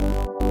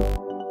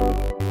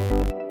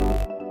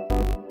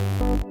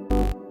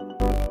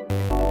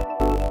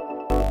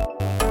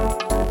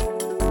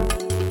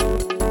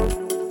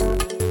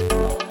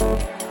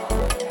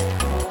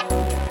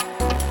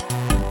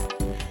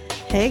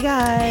Hey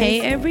guys.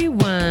 Hey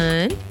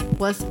everyone.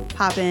 What's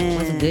poppin'?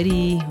 What's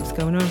goody? What's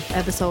going on?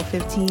 Episode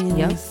 15.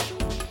 Yep.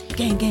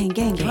 Gang, gang,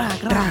 gang. Gra,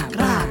 gra,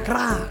 gra,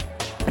 gra.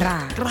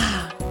 Bra.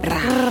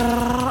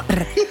 Gra.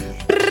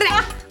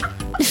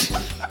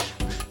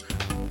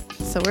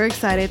 So we're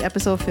excited.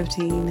 Episode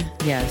 15.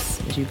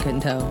 Yes, as you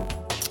couldn't tell.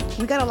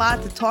 We got a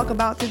lot to talk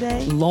about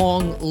today.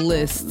 Long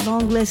list.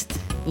 Long list.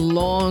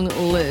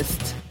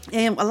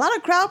 And a lot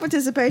of crowd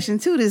participation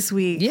too this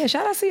week. Yeah,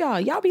 shout out to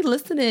y'all. Y'all be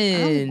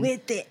listening. I'm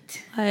with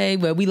it. Hey,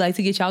 well, we like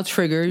to get y'all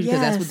triggered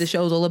because that's what the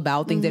show's all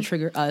about. Things that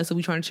trigger us. So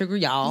we trying to trigger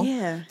y'all.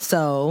 Yeah.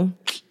 So.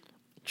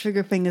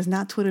 Trigger fingers,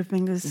 not Twitter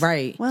fingers.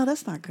 Right. Well,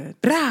 that's not good.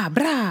 Bra,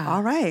 bra.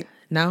 All right.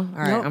 No?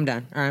 All right, Nope. I'm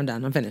done. All right, I'm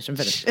done. I'm finished. I'm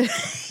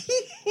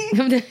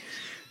done.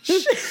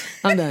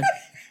 I'm done.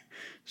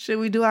 Should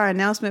we do our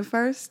announcement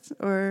first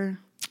or?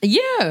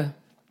 Yeah.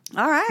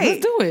 All right.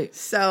 Let's do it.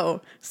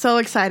 So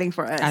exciting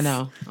for us. I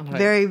know. I'm hyped.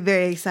 Very,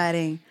 very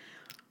exciting.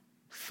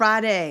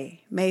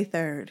 Friday, May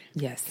 3rd.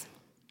 Yes.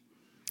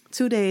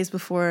 2 days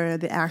before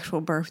the actual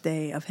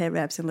birthday of Head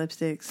Wraps and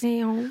Lipsticks.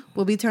 Damn.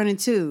 We'll be turning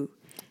 2.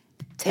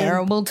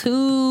 Terrible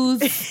twos.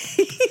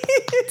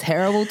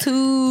 Terrible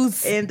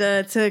twos. And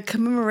to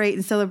commemorate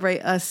and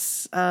celebrate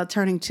us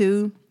turning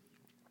 2,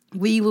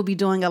 we will be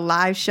doing a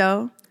live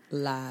show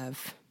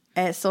Live.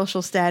 at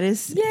Social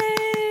Status. Yay.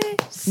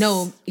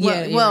 No.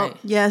 Yeah. Well, right.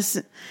 yes.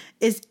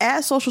 It's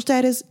at Social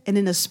Status, and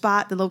then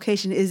the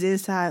location is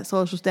inside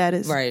Social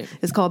Status. Right.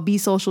 It's called Be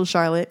Social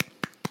Charlotte.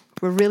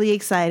 We're really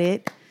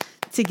excited.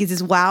 Tickets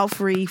is wild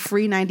free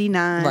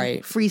 $99.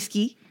 Right. Free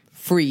ski.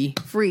 Free.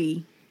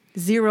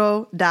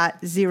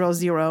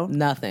 0.00.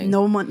 Nothing.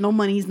 No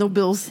monies, no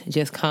bills.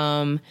 Just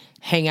come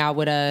hang out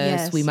with us.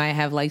 Yes. We might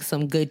have like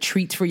some good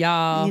treats for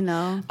y'all. You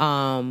know.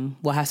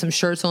 We'll have some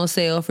shirts on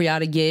sale for y'all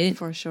to get.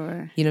 For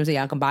sure. You know what I'm saying?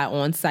 Y'all can buy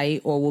on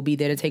site or we'll be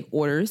there to take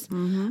orders.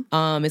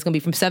 Mm-hmm. It's gonna be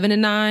from 7 to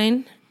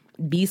 9.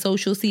 Be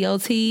Social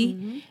CLT.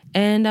 Mm-hmm.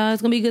 And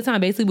it's going to be a good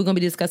time. Basically, we're going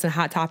to be discussing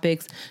hot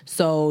topics.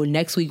 So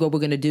next week, what we're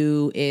going to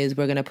do is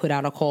we're going to put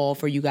out a call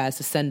for you guys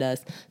to send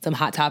us some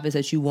hot topics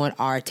that you want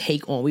our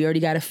take on. We already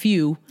got a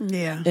few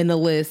in the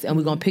list, and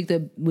we're going to pick the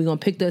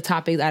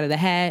topics out of the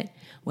hat.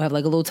 We'll have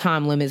like a little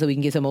time limit so we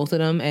can get to most of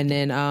them. And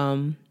then,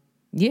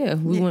 we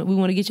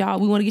want to get y'all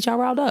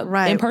riled up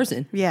in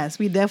person. Yes,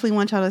 we definitely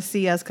want y'all to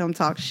see us come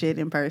talk shit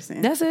in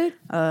person. That's it.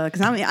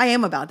 Because I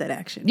am about that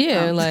action.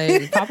 Yeah,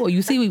 like, Papa,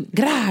 you see, we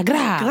gra,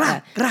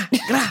 gra. Gra, gra.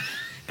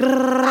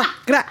 Gra,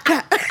 gra,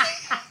 gra.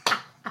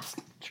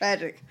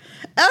 Tragic.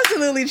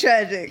 Absolutely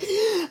tragic.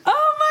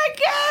 Oh my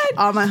God.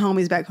 All my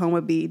homies back home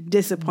would be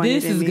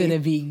disappointed This in is me. gonna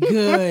be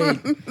good.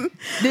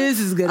 This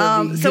is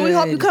gonna be good. So we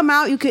hope you come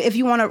out. You could, if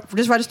you want to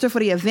just register for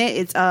the event,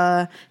 it's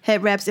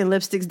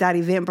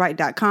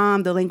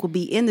headwrapsandlipsticks.eventbrite.com. The link will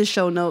be in the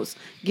show notes.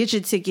 Get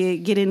your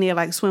ticket. Get in there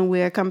like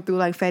swimwear. Come through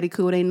like fatty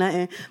cool. It ain't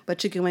nothing but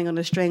chicken wing on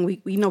the string. We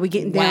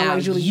getting down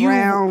like Julie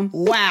Brown.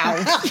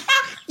 Wow.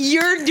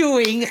 You're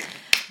doing...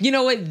 You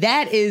know what?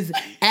 That is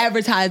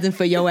advertising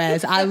for your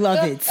ass. I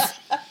love it.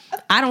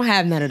 I don't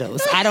have none of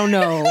those. I don't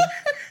know.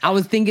 I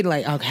was thinking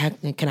like,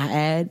 okay, can I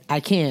add?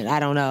 I can't. I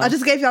don't know. I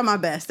just gave y'all my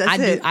best.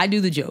 That's it. I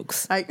do the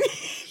jokes. Like,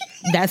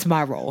 that's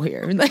my role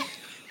here.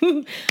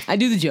 I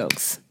do the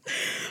jokes.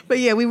 But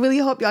yeah, we really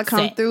hope y'all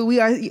come through. We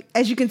are,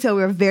 as you can tell,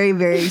 we're very,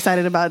 very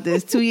excited about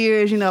this. 2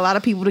 years, a lot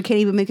of people that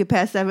can't even make it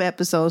past 7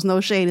 episodes. No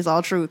shade, it's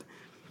all truth.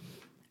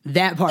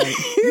 That part.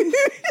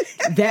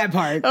 That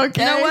part.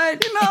 Okay. You know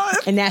what?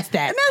 And that's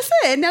that. And that's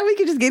it. Now we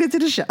can just get into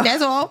the show.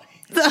 That's all.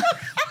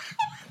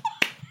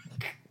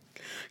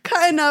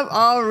 Cutting up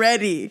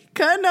already.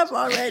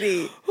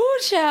 Ooh,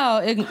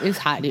 child. It's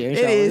hot here. It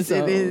is.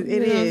 So, It is. You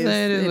know what I'm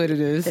saying? It is what it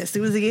is. As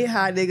soon as it get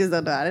hot, niggas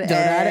don't know how to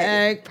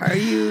act. Per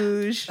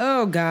usual.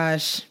 Oh,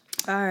 gosh.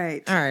 All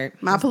right.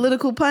 My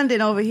political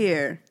pundit over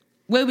here.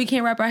 Wait, we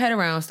can't wrap our head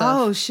around stuff.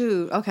 Oh,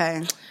 shoot.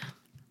 Okay.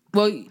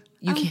 Well,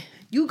 you can't.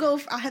 You go.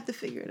 I have to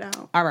figure it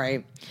out. All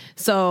right.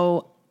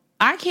 So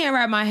I can't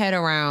wrap my head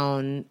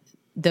around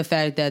the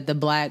fact that the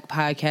Black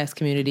podcast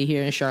community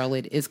here in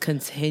Charlotte is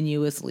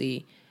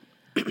continuously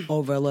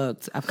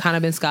overlooked. I've kind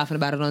of been scoffing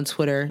about it on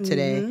Twitter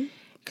today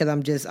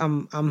because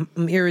I'm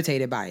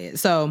irritated by it.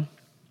 So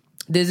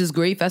there's this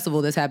great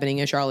festival that's happening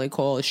in Charlotte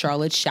called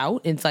Charlotte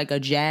Shout. It's like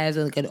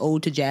like an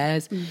ode to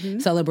jazz,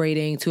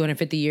 celebrating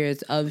 250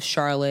 years of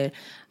Charlotte.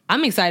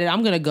 I'm excited.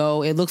 I'm going to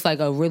go. It looks like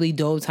a really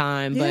dope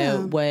time.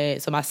 Yeah.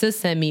 So my sis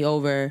sent me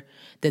over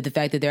the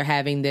fact that they're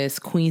having this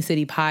Queen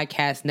City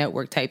Podcast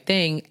Network type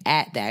thing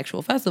at the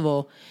actual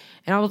festival.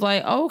 And I was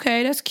like, oh,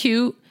 okay, that's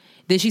cute.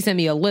 Then she sent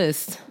me a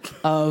list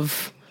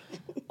of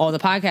all the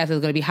podcasts that's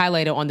going to be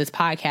highlighted on this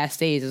podcast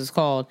stage, as it's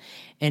called.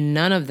 And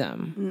none of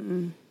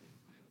them,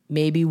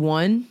 maybe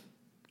one,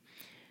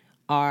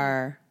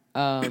 were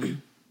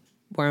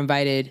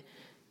invited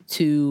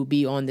to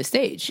be on the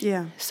stage.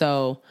 Yeah.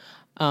 So...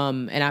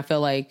 and I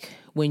feel like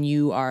when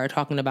you are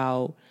talking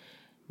about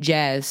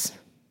jazz,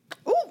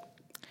 Ooh,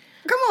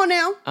 come on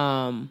now.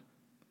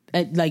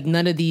 like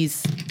none of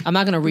these, I'm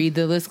not going to read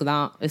the list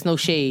because it's no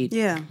shade.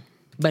 Yeah.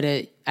 But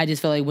I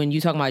just feel like when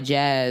you talk about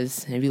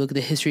jazz, and if you look at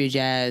the history of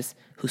jazz,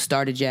 who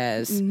started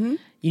jazz,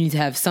 you need to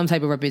have some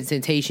type of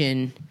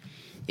representation.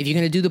 If you're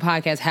going to do the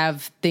podcast,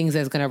 have things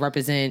that's going to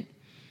represent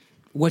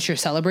what you're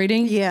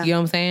celebrating. Yeah. You know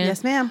what I'm saying?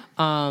 Yes, ma'am.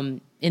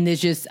 And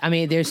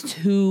there's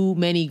too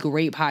many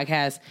great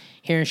podcasts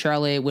here in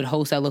Charlotte with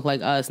hosts that look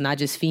like us, not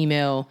just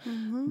female,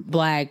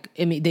 Black.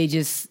 I mean, they're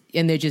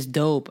just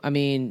dope. I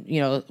mean,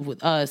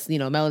 with us,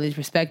 Melody's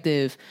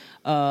Perspective,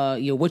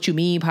 What You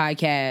Mean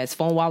podcast,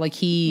 Phone Walla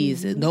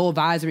Keys, No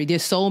Advisory.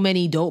 There's so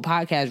many dope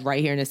podcasts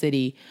right here in the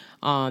city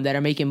that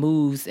are making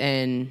moves,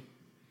 and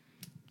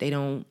they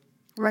don't.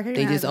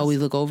 They just always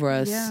look over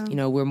us.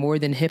 Yeah. We're more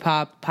than hip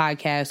hop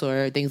podcasts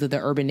or things of the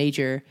urban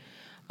nature.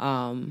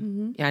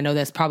 And I know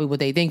that's probably what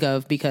they think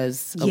of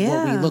because of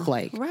what we look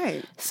like.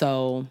 Right.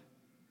 So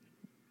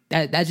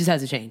that just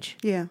has to change.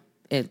 Yeah.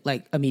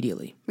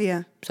 Immediately.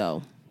 Yeah.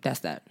 So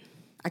that's that.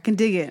 I can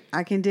dig it.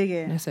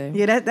 That's it.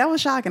 Yeah, that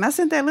was shocking. I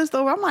sent that list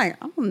over. I'm like,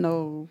 I don't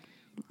know.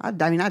 I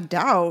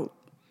doubt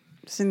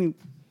sending.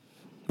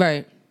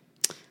 Right.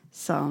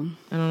 So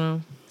I don't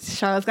know.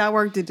 Charlotte's got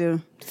work to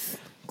do.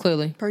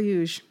 Clearly. Per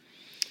usual.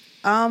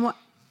 My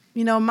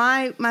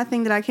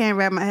thing that I can't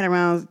wrap my head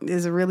around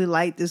is really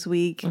light this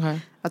week.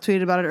 Okay. I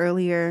tweeted about it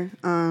earlier.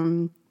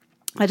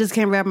 I just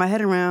can't wrap my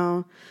head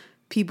around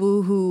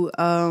people who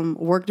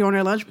work during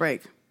their lunch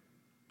break.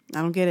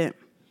 I don't get it.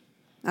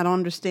 I don't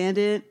understand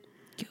it.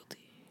 Guilty.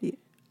 Yeah.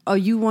 Are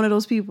you one of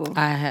those people?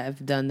 I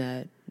have done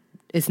that.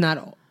 It's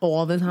not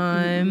all the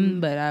time,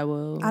 but I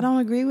will. I don't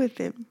agree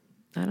with it.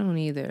 I don't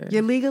either.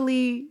 You're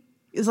legally,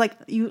 it's like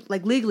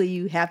legally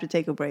you have to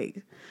take a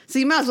break. So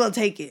you might as well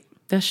take it.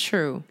 That's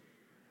true.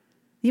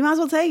 You might as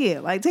well take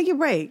it. Like, take your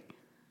break.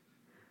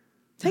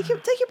 Take your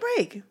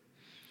break.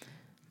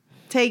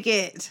 Take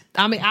it.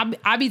 I mean,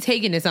 I be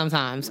taking it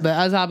sometimes,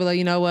 but I'll be like,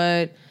 you know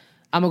what?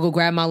 I'm gonna go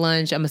grab my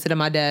lunch. I'm gonna sit at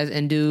my desk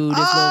and do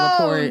this little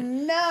report.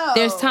 No.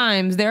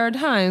 There are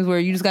times where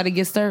you just got to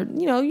get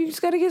started. You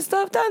just got to get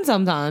stuff done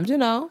sometimes.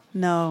 No.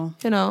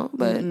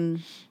 But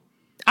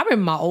I remember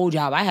my old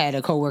job. I had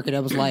a coworker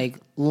that was like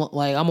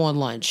I'm on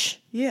lunch.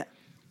 Yeah.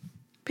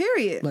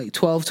 Period. Like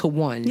 12 to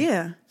 1.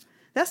 Yeah.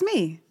 That's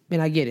me.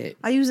 And I get it.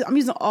 I'm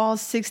using all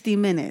 60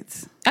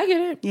 minutes. I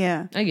get it.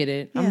 Yeah. I get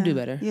it. I'm gonna do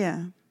better.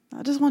 Yeah.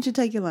 I just want you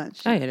to take your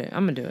lunch. I get it.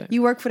 I'm gonna do it.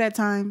 You work for that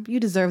time.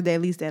 You deserve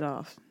at least that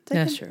off.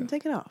 That's true.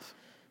 Take it off.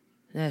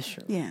 That's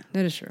true. Yeah.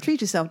 That is true.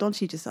 Treat yourself. Don't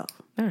cheat yourself.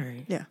 All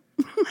right. Yeah.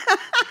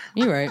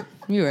 You're right.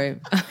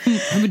 I'm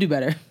gonna do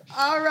better.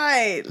 All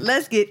right.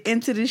 Let's get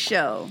into the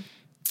show.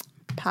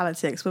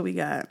 Politics. What we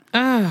got?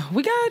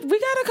 We got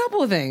a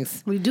couple of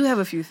things. We do have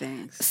a few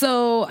things.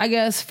 So I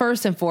guess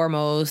first and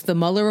foremost, the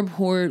Mueller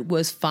report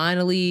was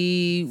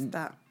finally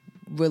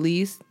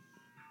released.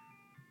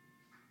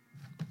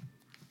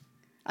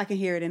 I can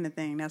hear it in the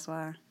thing. That's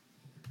why.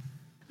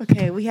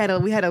 Okay, we had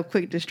a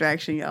quick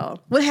distraction,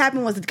 y'all. What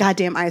happened was the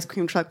goddamn ice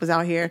cream truck was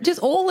out here.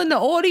 Just all in the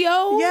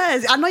audio?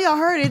 Yes, I know y'all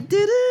heard it.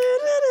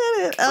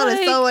 Oh,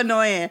 it's so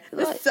annoying.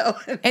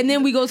 And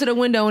then we go to the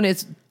window and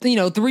it's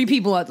 3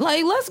 people like,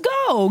 let's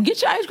go.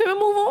 Get your ice cream and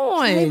move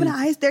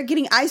on. They're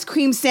getting ice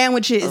cream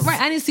sandwiches. Right,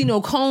 I didn't see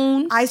no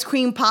cone. Ice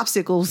cream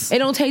popsicles. It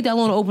don't take that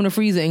long to open the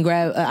freezer and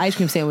grab an ice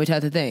cream sandwich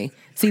out the thing.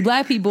 See,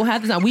 Black people,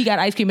 half the time, we got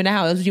ice cream in the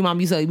house. That's what your mom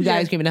used to say. We got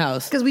ice cream in the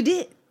house. Because we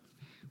did.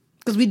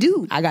 Because we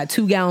do. I got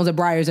 2 gallons of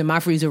Breyers in my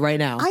freezer right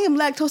now. I am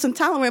lactose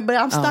intolerant, but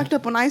I'm stocked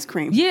up on ice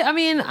cream. Yeah, I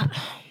mean...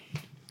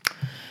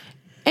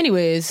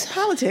 Anyways.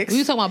 Politics. We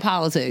were talking about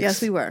politics.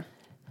 Yes, we were.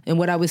 And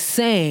what I was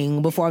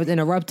saying before I was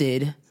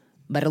interrupted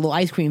by the little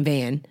ice cream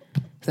van.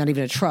 It's not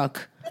even a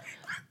truck.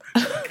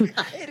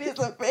 It is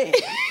a van.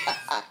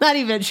 Not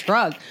even a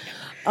truck.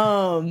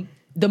 The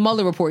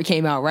Mueller report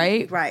came out,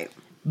 right? Right.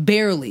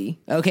 Barely,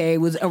 okay? It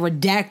was a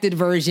redacted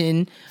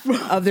version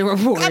of the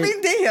report. I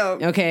mean,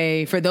 damn.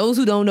 Okay, for those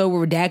who don't know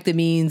what redacted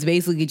means,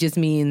 basically it just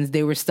means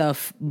there was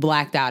stuff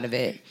blacked out of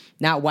it.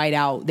 Not white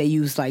out. They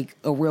used like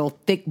a real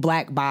thick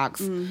black box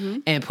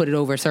and put it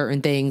over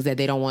certain things that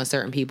they don't want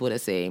certain people to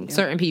see. Yeah.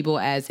 Certain people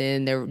as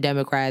in the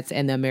Democrats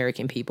and the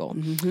American people.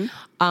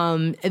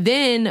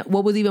 Then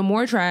what was even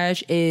more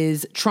trash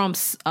is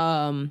Trump's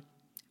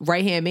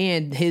right-hand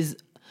man, his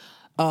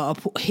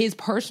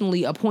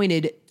personally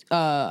appointed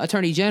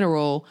Attorney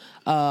General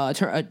Barr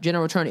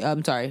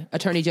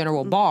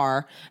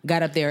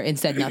got up there and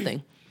said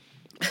nothing.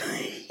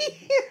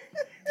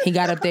 He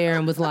got up there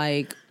and was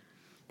like,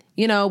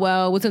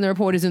 well, what's in the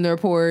report is in the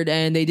report,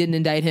 and they didn't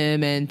indict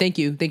him, and thank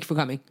you for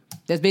coming.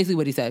 That's basically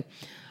what he said.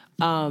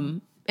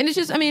 And it's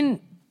just, I mean,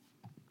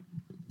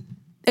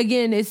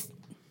 again, it's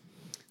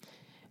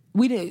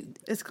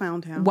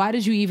Clown Town. Why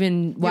did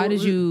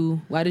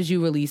you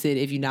release it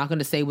if you're not going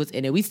to say what's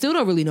in it? We still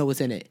don't really know what's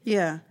in it.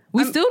 Yeah.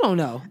 We still don't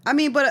know. I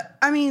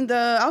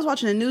was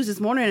watching the news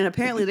this morning, and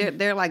apparently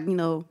they're like,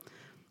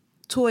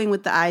 toying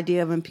with the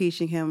idea of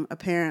impeaching him.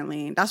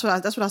 Apparently, that's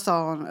what I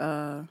saw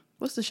on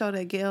what's the show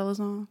that Gail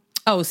is on?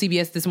 Oh,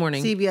 CBS this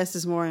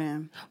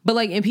morning. But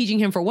like impeaching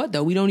him for what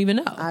though? We don't even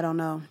know. I don't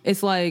know.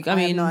 It's like I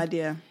have no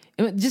idea.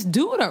 Just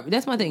do it.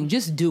 That's my thing.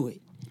 Just do it.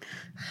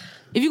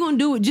 If you're gonna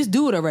do it, just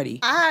do it already.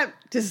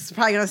 This is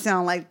probably gonna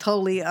sound like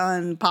totally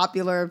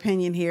unpopular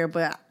opinion here,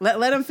 but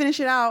let him finish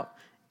it out.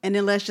 and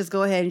then let's just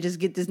go ahead and just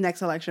get this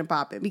next election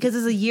popping, because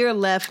there's a year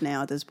left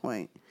now at this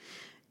point.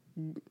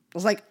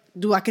 It's like,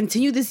 do I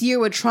continue this year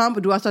with Trump,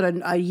 or do I start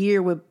a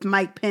year with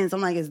Mike Pence?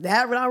 I'm like, is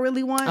that what I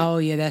really want? Oh,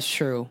 yeah, that's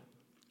true.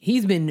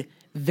 He's been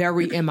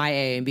very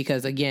MIA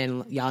because,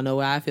 again, y'all know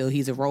how I feel.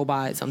 He's a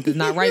robot. Something's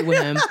not right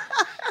with him.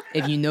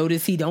 If you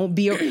notice, he don't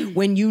be...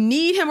 When you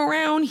need him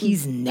around,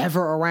 he's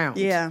never around.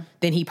 Yeah.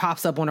 Then he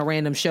pops up on a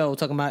random show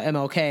talking about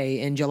MLK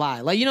in July.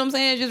 Like, you know what I'm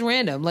saying? It's just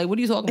random. Like, what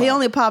are you talking about? He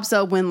only pops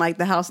up when, like,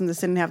 the House and the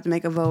Senate have to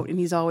make a vote, and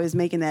he's always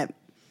making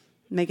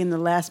the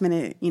last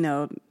minute,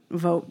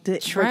 vote to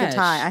break a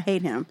tie. I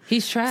hate him.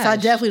 He's trash. So I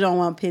definitely don't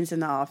want Pence in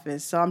the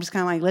office. So I'm just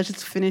kind of like, let's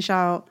just finish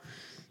out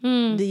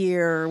the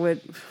year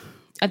with...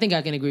 I think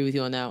I can agree with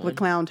you on that one. With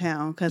Clown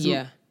Town.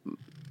 Yeah.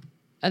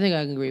 I think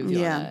I can agree with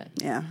you on that.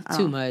 Yeah.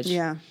 Too much.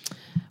 Yeah.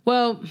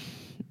 Well,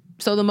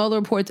 so the Mueller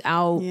report's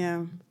out.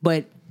 Yeah.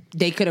 But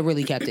they could have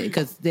really kept it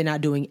because they're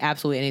not doing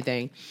absolutely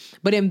anything.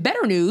 But in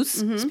better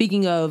news,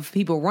 speaking of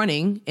people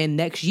running, in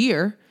next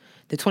year,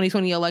 the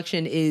 2020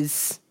 election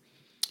is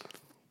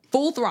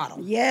full throttle.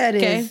 Yeah, it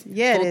is.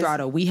 Yeah, full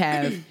throttle. We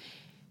have...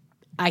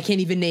 I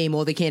can't even name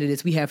all the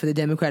candidates we have for the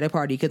Democratic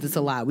Party because it's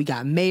a lot. We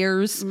got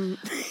mayors,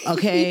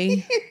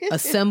 okay,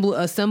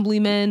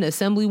 assemblymen,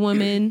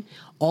 assemblywomen,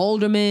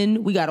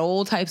 aldermen. We got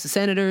all types of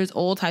senators,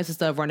 all types of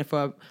stuff running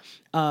for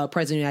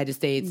president of the United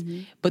States.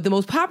 But the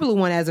most popular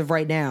one as of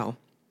right now,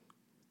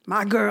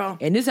 my girl,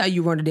 and this is how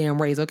you run the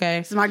damn race, okay?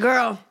 This is my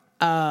girl.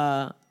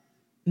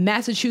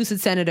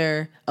 Massachusetts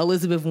Senator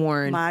Elizabeth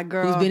Warren, my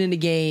girl, who's been in the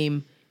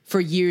game for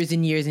years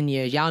and years and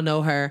years. Y'all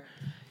know her.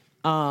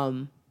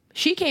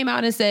 She came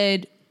out and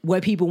said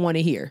what people want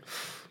to hear.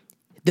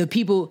 The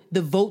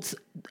votes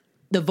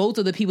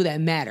of the people that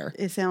matter.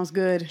 It sounds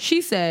good.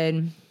 She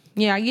said,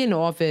 yeah, I get in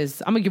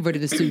office, I'm going to get rid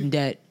of the student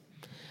debt.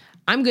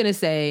 I'm going to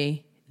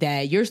say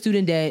that your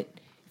student debt,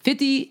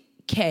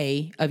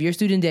 $50K of your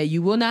student debt,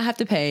 you will not have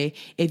to pay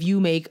if you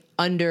make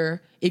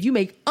under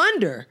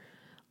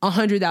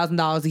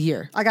 $100,000 a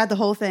year. I got the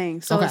whole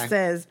thing. So okay. It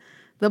says,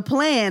 the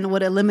plan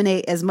would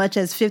eliminate as much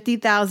as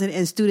 $50,000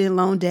 in student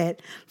loan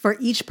debt for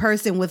each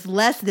person with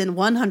less than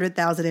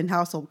 $100,000 in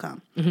household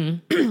income.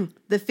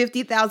 The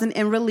 $50,000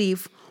 in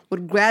relief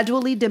would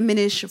gradually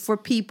diminish for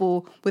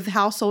people with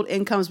household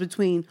incomes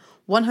between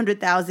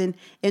 $100,000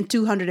 and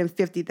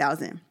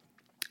 $250,000.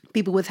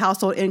 People with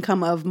household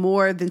income of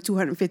more than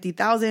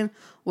 $250,000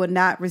 would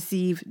not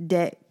receive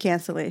debt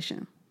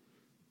cancellation.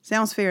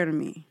 Sounds fair to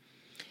me.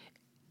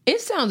 It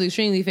sounds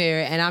extremely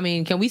fair. And I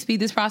mean, can we speed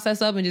this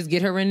process up and just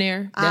get her in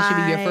there? That should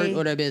be your first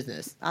order of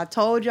business. I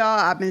told y'all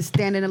I've been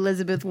standing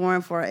Elizabeth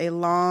Warren for a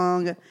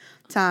long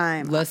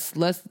time.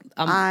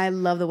 I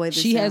love the way this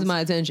she sounds. has my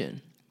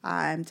attention.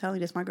 I'm telling you,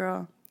 that's my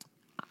girl.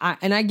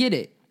 And I get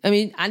it. I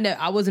mean,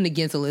 I wasn't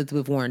against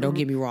Elizabeth Warren. Don't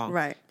get me wrong.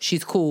 Right.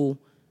 She's cool.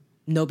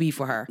 No beef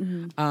for her.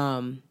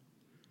 I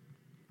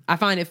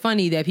find it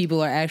funny that people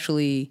are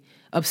actually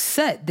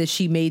upset that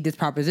she made this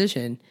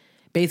proposition.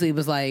 Basically, it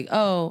was like,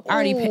 oh,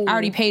 I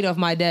already paid off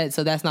my debt,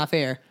 so that's not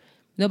fair.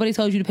 Nobody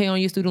told you to pay on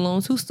your student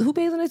loans. Who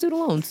pays on their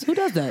student loans? Who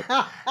does that?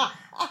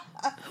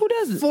 Who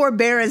does it?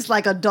 Forbearance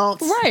like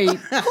adults. Right.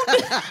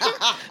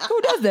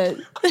 Who does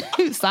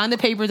that? Sign the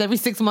papers every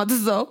 6 months or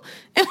so.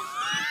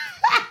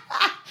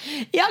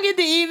 Y'all get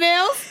the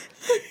emails?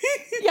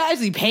 Y'all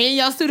actually paying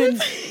y'all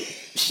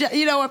students?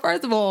 You know what?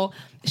 First of all,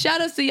 shout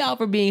outs to y'all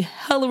for being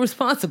hella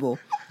responsible.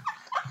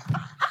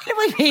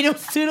 Nobody pay no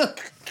student.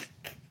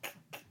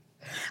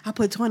 I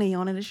put 20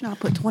 on it. I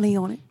put 20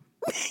 on it.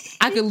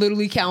 I could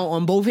literally count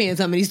on both hands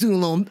how many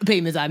student loan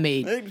payments I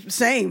made.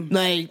 Same.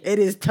 Like, it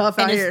is tough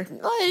out here.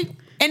 Like,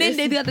 and then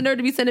they got the nerve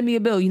to be sending me a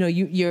bill. You know,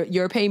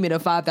 your payment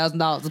of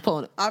 $5,000 is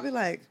pulling it. I'll be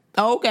like,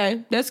 oh,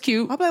 okay, that's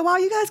cute. I'll be like, wow,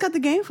 you guys got the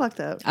game fucked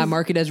up. I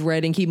mark it as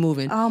red and keep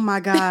moving. Oh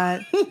my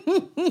God.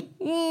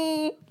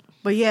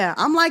 But yeah,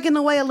 I'm liking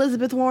the way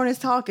Elizabeth Warren is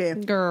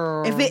talking.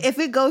 Girl. If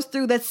it goes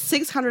through, that's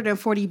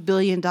 $640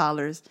 billion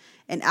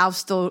in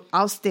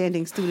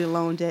outstanding student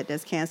loan debt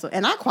that's canceled.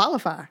 And I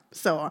qualify.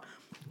 So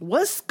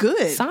what's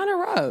good? Sign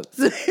her up.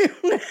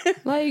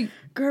 Like,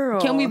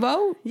 girl. Can we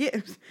vote? Yeah.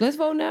 Let's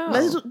vote now.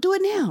 Let's do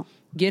it now.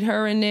 Get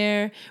her in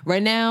there.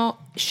 Right now,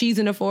 she's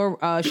in the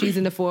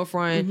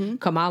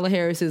forefront. Kamala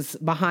Harris is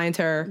behind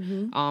her.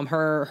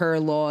 Her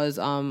laws,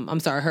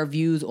 her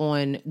views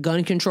on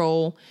gun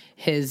control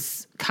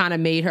has kind of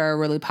made her a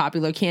really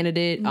popular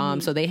candidate.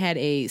 So they had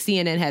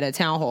CNN had a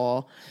town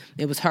hall.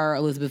 It was her,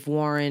 Elizabeth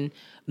Warren,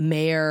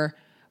 Mayor,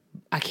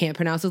 I can't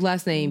pronounce his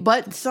last name.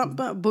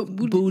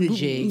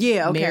 Buttigieg.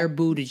 Yeah, okay. Mayor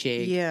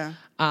Buttigieg. Yeah.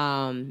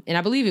 And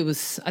I believe it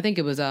was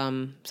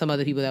some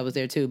other people that was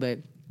there too, but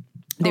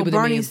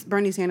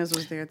Bernie Sanders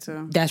was there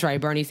too. That's right,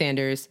 Bernie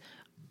Sanders.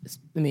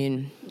 I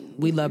mean,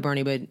 we love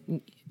Bernie, but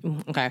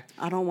okay.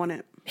 I don't want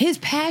it. His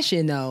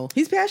passion, though.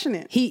 He's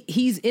passionate.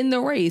 He's in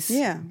the race.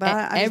 Yeah,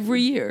 but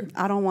every year.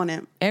 I don't want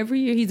it. Every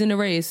year he's in the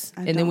race,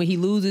 then when he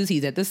loses,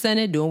 he's at the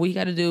Senate doing what he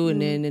got to do,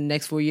 and then in the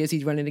next 4 years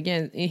he's running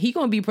again. And he's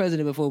gonna be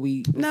president before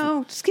we.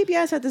 No, just keep your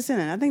ass at the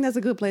Senate. I think that's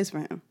a good place for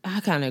him. I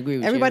kind of agree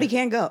with Everybody you.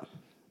 can't go.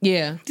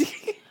 Yeah.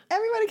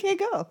 Everybody can't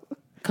go.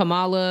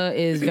 Kamala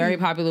is very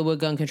popular with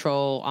gun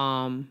control.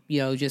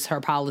 Just her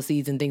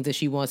policies and things that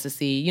she wants to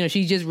see.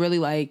 She's just really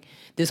like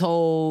this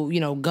whole,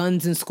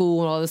 guns in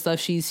school and all this stuff.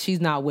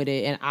 She's not with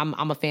it, and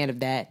I'm a fan of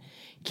that.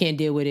 Can't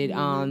deal with it.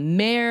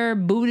 Mayor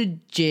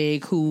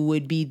Buttigieg, who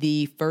would be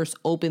the first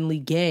openly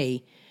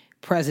gay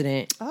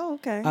president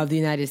of the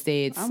United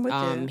States. I'm with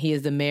you. He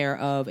is the mayor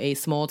of a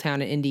small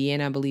town in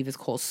Indiana. I believe it's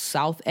called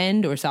South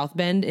End or South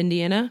Bend,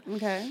 Indiana.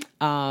 Okay.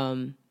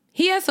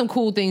 He has some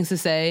cool things to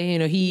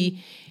say.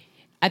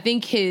 I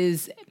think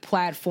his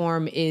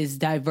platform is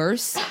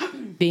diverse,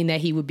 being that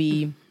he would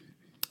be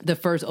the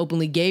first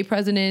openly gay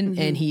president,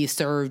 and he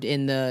served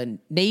in the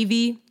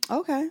Navy.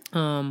 Okay.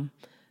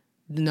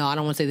 No, I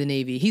don't want to say the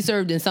Navy. He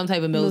served in some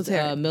type of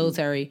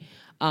military.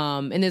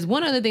 And there's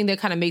one other thing that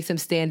kind of makes him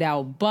stand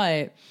out,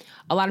 but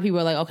a lot of people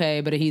are like,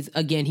 okay, but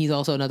he's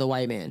also another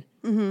white man.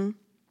 Mm-hmm.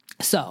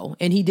 So,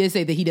 and he did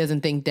say that he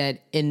doesn't think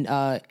that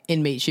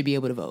inmates should be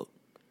able to vote.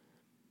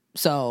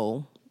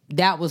 So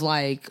that was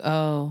like,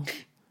 oh.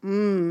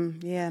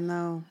 Yeah,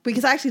 no.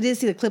 Because I actually did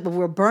see the clip of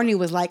where Bernie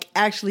was like,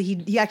 actually,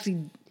 he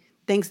actually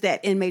thinks that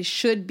inmates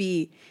should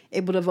be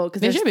able to vote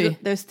because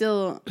they're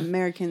still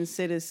American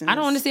citizens. I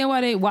don't understand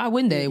why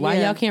wouldn't they? Why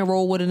y'all can't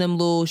roll one of them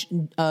little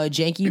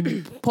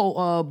janky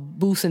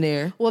booths in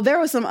there? Well, there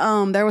was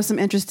some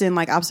interesting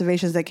like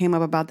observations that came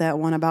up about that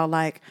one, about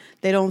like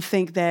they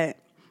think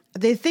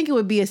it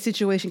would be a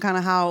situation kind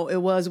of how it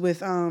was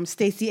with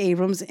Stacey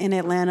Abrams in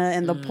Atlanta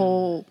and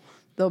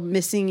the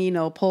missing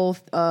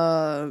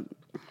poll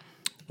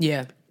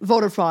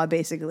voter fraud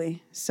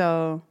basically.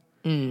 So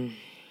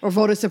or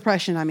voter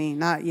suppression,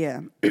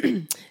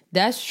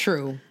 That's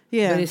true.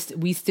 Yeah. But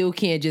we still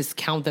can't just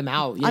count them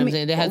out. You know what I'm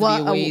saying? There has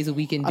to be ways that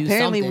we can do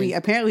something.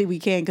 Apparently we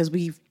can, because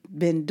we've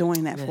been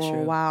doing that for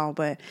a while.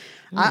 But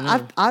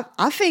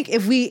I think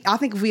if we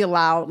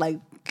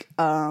allowed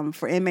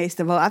for inmates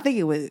to vote, I think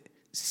it would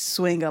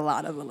swing a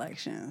lot of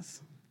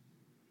elections.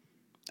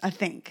 I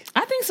think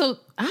so.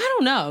 I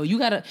don't know. You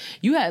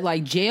had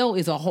like jail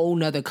is a whole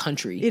nother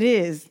country. It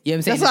is. You know what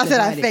I'm saying? That's what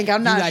I said. I think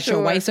I'm not sure. You got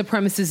your white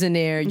supremacists in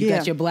there. You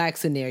got your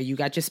blacks in there. You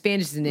got your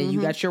Spanish in there.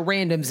 You got your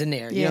randoms in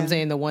there. You know what I'm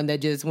saying? The one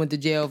that just went to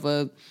jail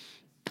for,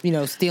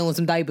 stealing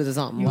some diapers or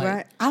something.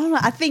 Right. I don't know.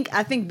 I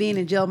think being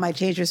in jail might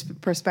change your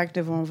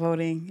perspective on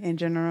voting in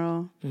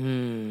general.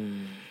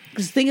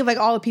 Because think of like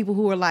all the people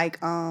who were like,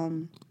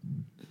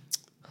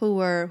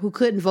 who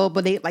couldn't vote,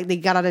 but they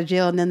got out of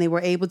jail and then they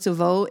were able to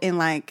vote, and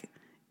like,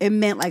 it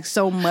meant like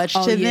so much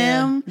to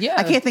them. Yeah,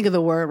 I can't think of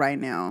the word right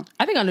now.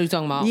 I think I know what you're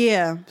talking about.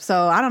 Yeah,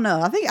 so I don't know.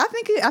 I think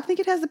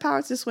it has the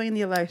power to swing the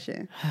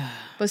election.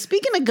 But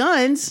speaking of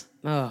guns,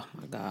 oh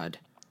my God,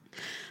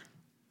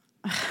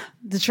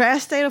 the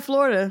trash state of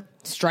Florida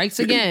strikes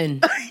again.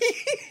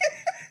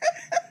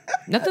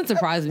 Nothing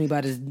surprises me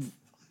about this.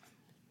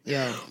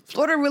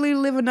 Florida really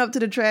living up to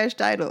the trash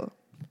title.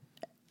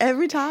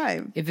 Every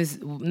time. If it's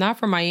not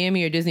for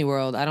Miami or Disney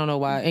World, I don't know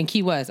why. And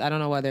Key West, I don't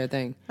know why they're a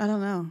thing. I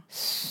don't know.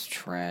 It's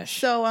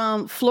trash.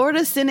 So,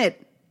 Florida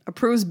Senate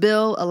approves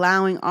bill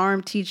allowing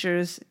armed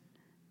teachers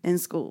in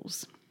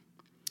schools.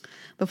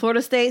 The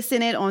Florida State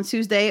Senate on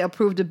Tuesday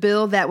approved a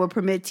bill that would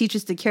permit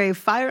teachers to carry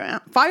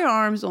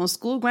firearms on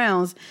school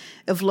grounds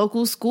if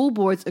local school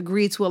boards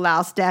agree to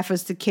allow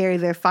staffers to carry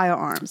their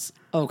firearms.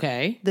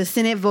 Okay. The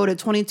Senate voted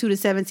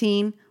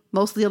 22-17,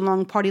 mostly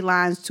along party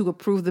lines, to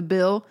approve the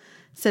bill,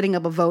 setting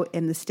up a vote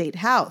in the state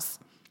house.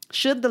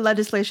 Should the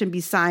legislation be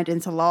signed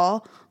into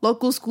law,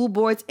 local school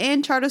boards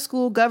and charter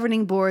school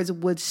governing boards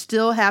would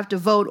still have to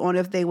vote on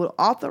if they would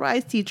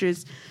authorize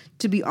teachers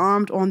to be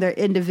armed on their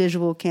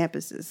individual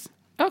campuses.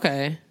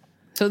 Okay.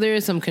 So there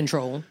is some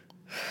control.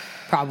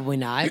 Probably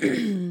not.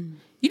 You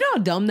know how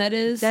dumb that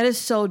is? That is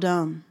so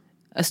dumb.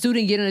 A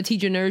student getting a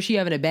teacher nerve, she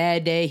having a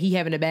bad day, he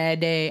having a bad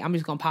day. I'm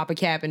just going to pop a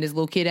cap in this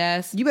little kid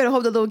ass. You better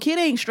hope the little kid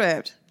ain't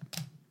strapped.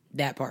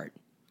 That part.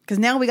 Because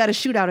now we got a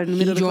shootout in the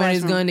middle of the classroom. He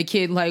joined his gun, the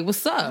kid like,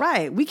 what's up?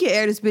 Right. We can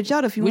air this bitch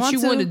out if you want to.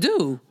 What you want to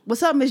do?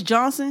 What's up, Miss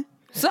Johnson?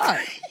 What's up?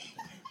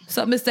 What's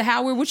up, Mr.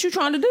 Howard? What you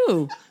trying to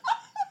do?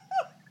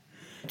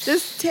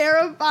 Just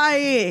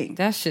terrifying.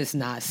 That's just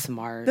not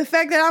smart. The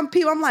fact that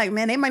I'm like,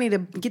 man, they might need to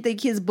get their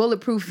kids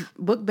bulletproof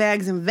book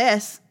bags and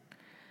vests.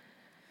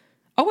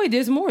 Oh, wait,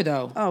 there's more,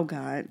 though. Oh,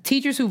 God.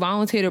 Teachers who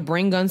volunteer to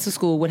bring guns to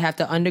school would have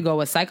to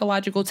undergo a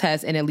psychological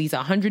test and at least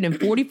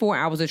 144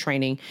 hours of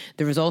training,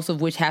 the results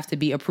of which have to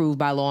be approved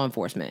by law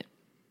enforcement.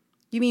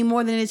 You mean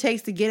more than it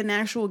takes to get an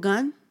actual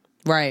gun?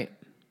 Right.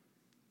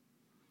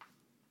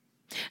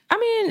 I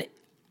mean,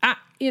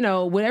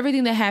 with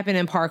everything that happened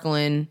in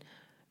Parkland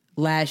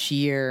last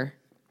year,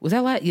 was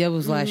that last? Yeah, it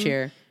was last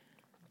year.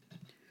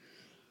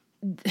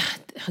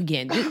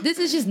 Again, this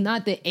is just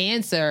not the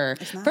answer.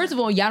 First of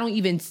all, y'all don't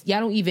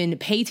even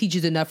pay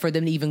teachers enough for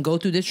them to even go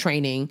through this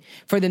training,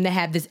 for them to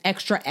have this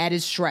extra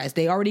added stress.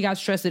 They already got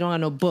stressed. They don't have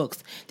no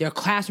books. Their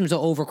classrooms are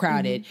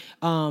overcrowded.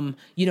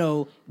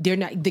 They're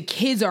not. The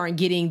kids aren't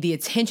getting the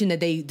attention that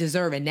they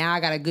deserve. And now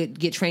I gotta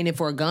get training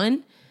for a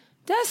gun.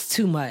 That's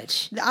too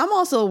much. I'm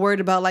also worried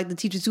about like the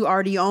teachers who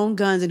already own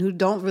guns and who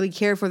don't really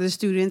care for their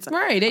students.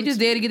 Right. They just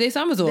there to get their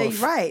summers off.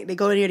 They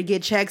go in there to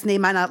get checks and they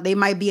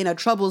might be in a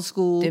trouble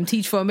school. Them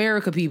Teach for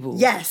America people.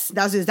 Yes.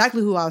 That's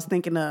exactly who I was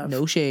thinking of.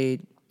 No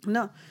shade.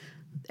 No.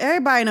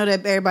 Everybody know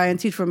that everybody in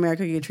Teach for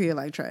America get treated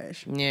like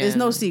trash. Yeah. It's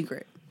no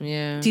secret.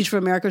 Yeah. Teach for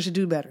America should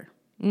do better.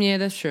 Yeah,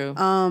 that's true.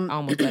 I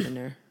almost got in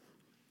there.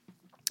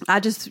 I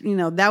just,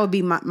 that would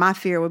be my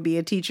fear would be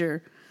a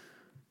teacher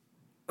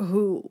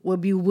who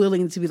would be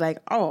willing to be like,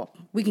 oh,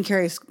 we can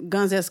carry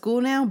guns at school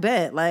now?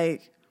 Bet.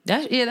 Like,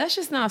 that's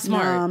just not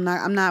smart. No,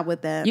 I'm not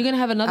with that. You're going to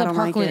have another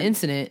Parkland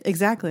incident.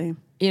 Exactly.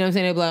 You know what I'm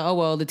saying? They'll be like, oh,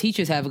 well, the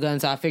teachers have a gun,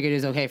 so I figured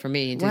it's okay for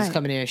me to just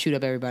come in there and shoot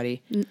up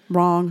everybody.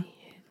 Wrong.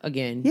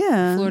 Again.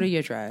 Yeah. Florida,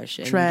 you're trash.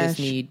 And trash.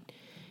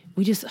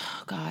 We just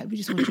want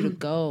you to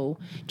go.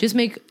 Just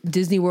make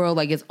Disney World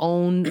like its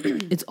own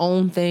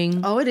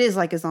thing. Oh, it is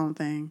like its own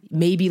thing.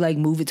 Maybe like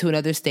move it to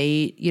another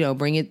state,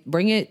 bring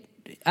it,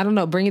 I don't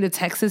know, bring it to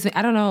Texas.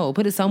 I don't know,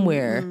 put it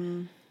somewhere.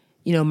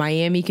 Mm-hmm.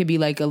 Miami could be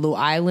like a little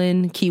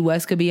island. Key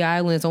West could be an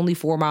island. It's only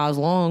 4 miles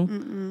long.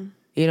 Mm-mm.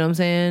 You know what I'm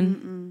saying?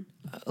 Mm-mm.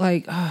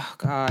 Like, oh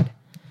God.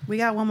 We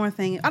got one more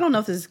thing. I don't know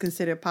if this is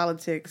considered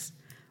politics,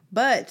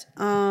 but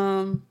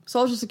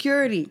Social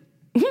Security.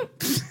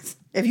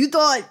 If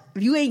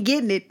you ain't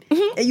getting it,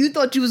 and you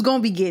thought you was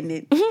gonna be getting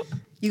it,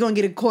 you're gonna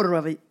get a quarter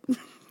of it,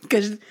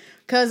 because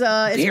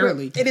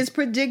it is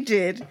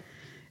predicted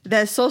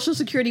that Social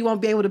Security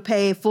won't be able to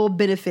pay full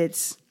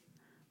benefits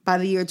by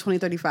the year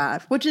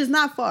 2035, which is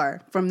not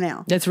far from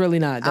now. That's really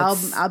not.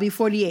 I'll be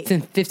 48. It's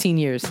in 15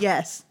 years.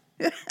 Yes.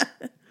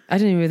 I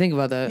didn't even think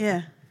about that.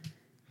 Yeah.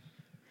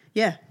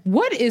 Yeah.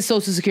 What is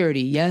Social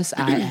Security? Yes,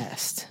 I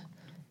asked.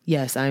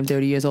 Yes, I'm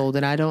 30 years old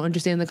and I don't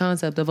understand the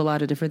concept of a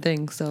lot of different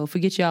things. So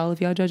forget y'all if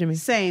y'all judging me.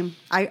 Same.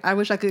 I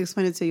wish I could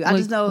explain it to you. I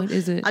just know. What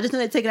is it? I just know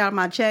they take it out of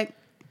my check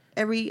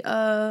every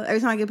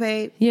time I get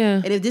paid.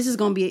 Yeah. And if this is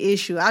going to be an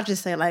issue, I'll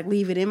just say like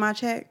leave it in my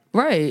check.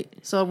 Right.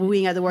 So we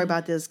ain't got to worry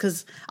about this,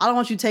 because I don't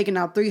want you taking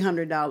out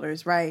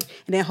 $300, right,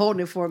 and then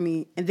holding it for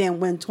me, and then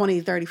when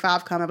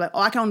 2035 come, I'm like, oh,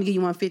 I can only give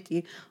you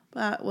 $150.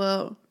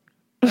 Well,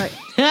 like,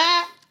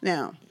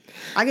 now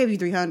I gave you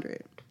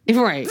 $300.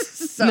 Right.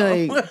 So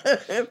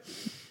like,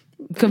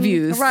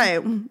 confused. Right.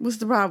 What's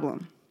the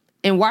problem?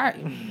 And why?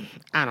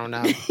 I don't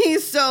know.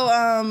 So,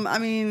 I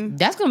mean,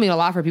 that's gonna mean a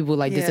lot for people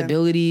like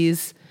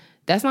disabilities.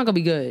 That's not gonna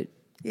be good.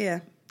 Yeah.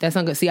 That's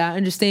not good. See, I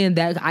understand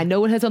that. I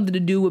know it has something to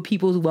do with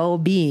people's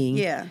well-being.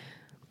 Yeah.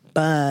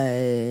 But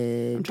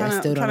I'm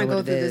trying to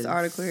go through this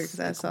article here because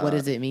I saw. What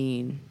does it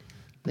mean?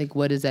 Like,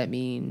 what does that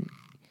mean?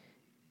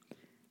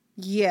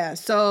 Yeah,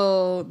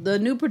 so the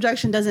new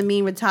projection doesn't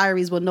mean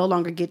retirees will no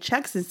longer get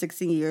checks in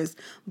 16 years,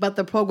 but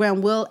the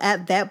program will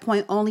at that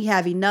point only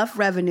have enough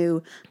revenue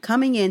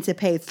coming in to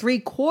pay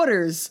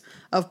 3/4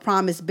 of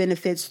promised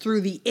benefits through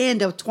the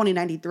end of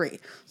 2093.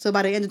 So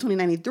by the end of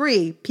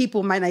 2093,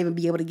 people might not even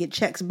be able to get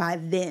checks by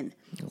then.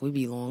 We might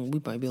be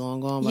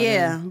long gone by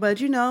then. But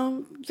you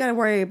got to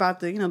worry about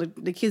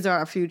the kids are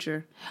our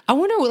future. I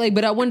wonder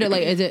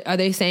are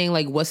they saying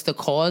like what's the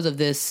cause of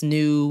this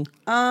new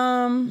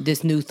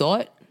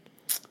thought?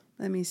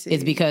 Let me see.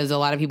 It's because a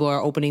lot of people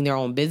are opening their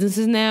own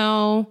businesses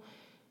now.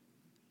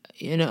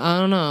 I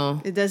don't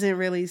know. It doesn't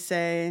really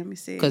say. Let me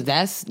see. Because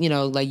that's,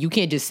 like you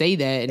can't just say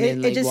that.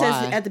 And it just says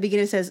at the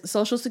beginning, it says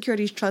Social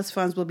Security's trust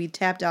funds will be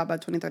tapped out by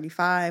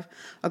 2035,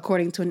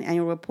 according to an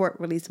annual report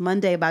released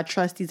Monday by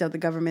trustees of the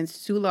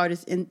government's two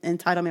largest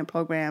entitlement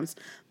programs,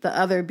 the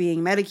other being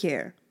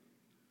Medicare.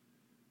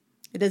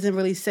 It doesn't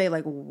really say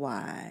like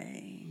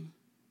why.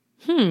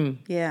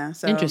 Yeah.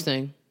 So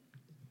interesting.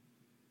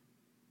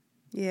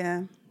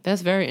 Yeah.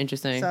 That's very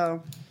interesting.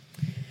 So,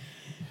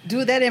 do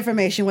with that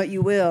information what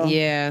you will.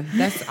 Yeah,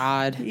 that's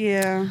odd.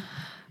 Yeah.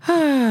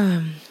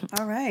 All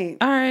right.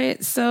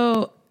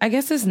 So, I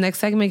guess this next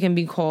segment can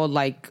be called,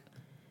 like,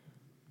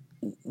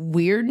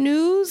 weird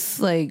news.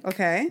 Like,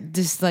 okay.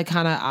 Just, like,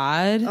 kind of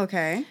odd.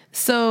 Okay.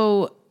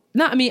 So,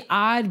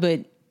 odd,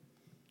 but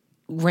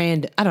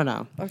random. I don't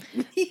know.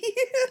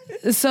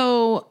 Okay.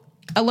 So,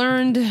 I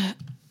learned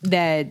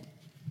that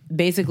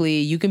basically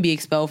you can be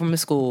expelled from a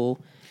school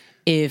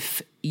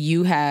if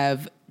you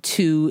have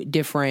two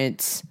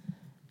different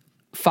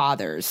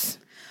fathers.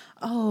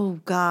 Oh,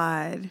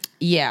 God.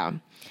 Yeah.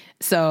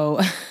 So,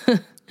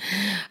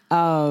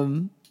 let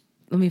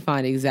me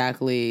find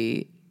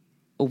exactly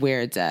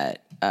where it's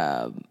at.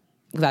 Because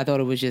I thought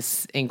it was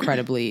just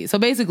incredibly. So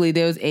basically,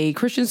 there was a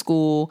Christian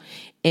school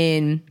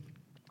in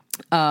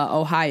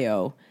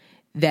Ohio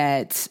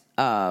that.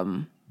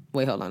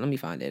 Wait, hold on. Let me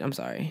find it. I'm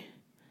sorry.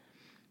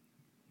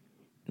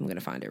 I'm going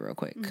to find it real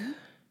quick. Mm-hmm.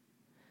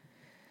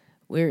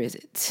 Where is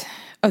it?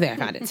 Oh, there, I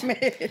found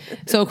it.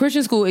 So a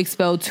Christian school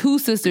expelled two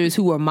sisters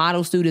who were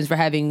model students for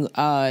having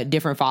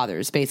different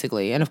fathers,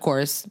 basically. And of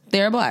course,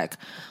 they're Black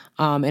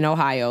in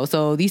Ohio.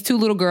 So these two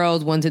little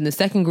girls, one's in the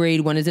 2nd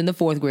grade, one is in the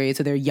 4th grade.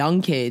 So they're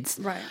young kids.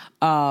 Right.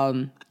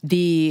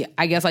 The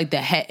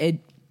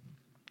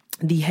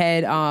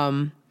head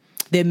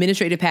The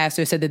administrative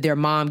pastor said that their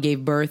mom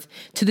gave birth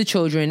to the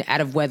children out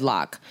of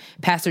wedlock.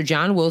 Pastor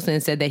John Wilson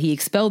said that he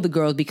expelled the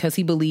girls because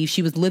he believed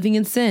she was living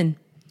in sin,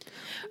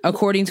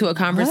 according to a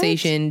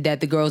conversation that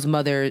the girl's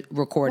mother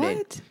recorded.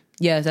 What?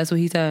 Yes, that's what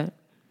he said.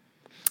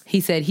 He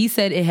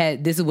said it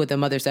had, this is what the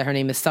mother said, her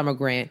name is Summer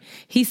Grant.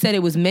 He said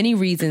it was many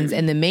reasons,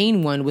 and the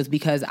main one was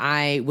because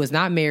I was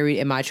not married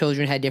and my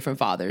children had different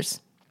fathers.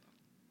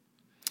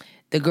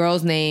 The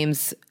girls'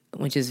 names,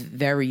 which is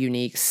very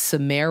unique,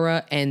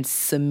 Samara and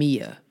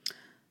Samia.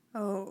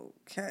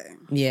 Okay.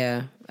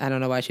 Yeah, I don't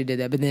know why she did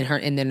that, but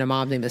then their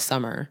mom's name is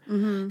Summer.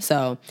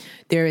 So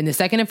they're in the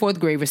 2nd and 4th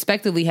grade,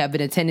 respectively, have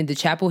been attending the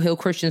Chapel Hill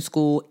Christian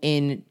School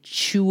in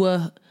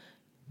Chua,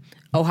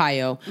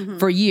 Ohio,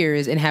 for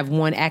years and have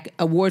won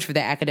awards for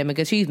their academic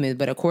achievements.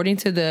 But according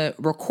to the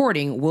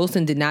recording,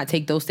 Wilson did not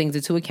take those things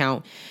into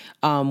account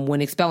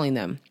when expelling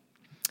them.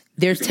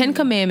 There's 10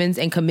 commandments,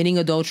 and committing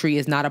adultery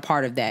is not a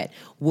part of that.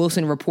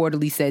 Wilson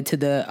reportedly said to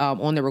the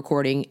on the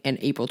recording on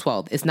April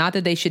 12th. It's not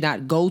that they should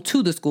not go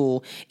to the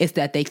school; it's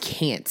that they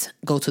can't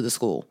go to the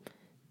school.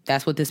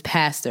 That's what this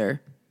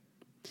pastor.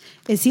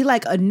 Is he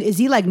like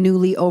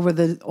newly over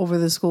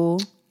the school?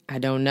 I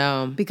don't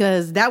know,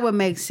 because that would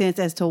make sense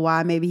as to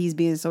why maybe he's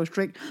being so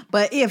strict.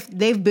 But if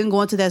they've been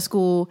going to that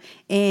school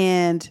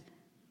and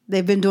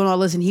they've been doing all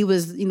this, and he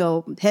was,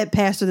 head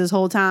pastor this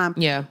whole time.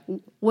 Yeah.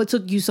 What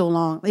took you so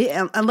long?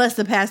 Unless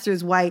the pastor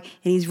is white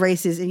and he's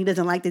racist and he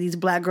doesn't like that these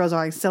black girls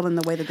are excelling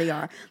the way that they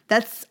are.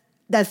 That's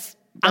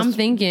I'm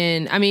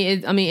thinking. I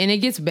mean, and it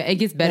gets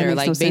better.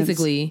 Like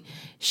basically,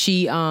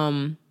 she,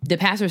 the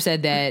pastor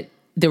said that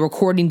the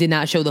recording did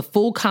not show the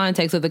full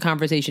context of the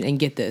conversation. And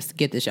get this,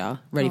 y'all,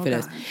 ready for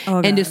this,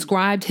 and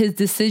described his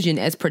decision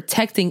as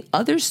protecting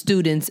other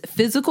students'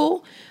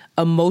 physical,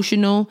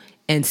 emotional,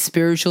 and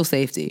spiritual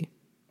safety.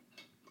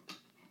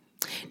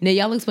 Now,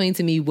 y'all explain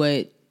to me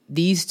what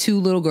these two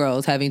little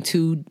girls having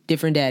two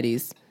different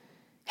daddies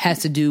has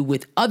to do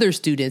with other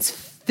students'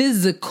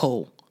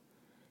 physical,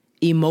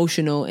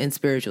 emotional, and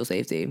spiritual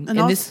safety. And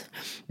also,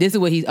 this is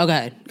what he's... Oh, go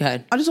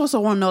ahead. I just also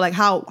want to know, like,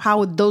 how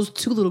would those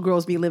two little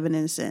girls be living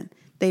in sin?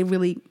 They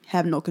really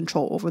have no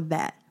control over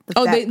that.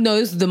 No,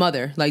 this is the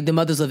mother. Like, the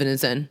mother's living in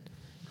sin.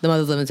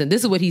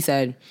 This is what he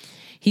said.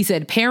 He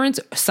said, parents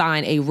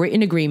sign a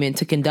written agreement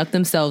to conduct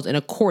themselves in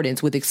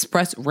accordance with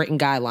express written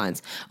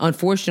guidelines.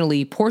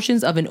 Unfortunately,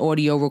 portions of an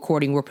audio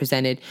recording were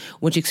presented,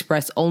 which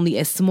expressed only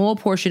a small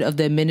portion of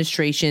the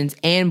administration's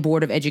and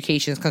Board of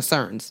Education's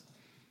concerns.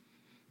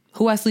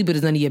 Who I sleep with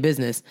is none of your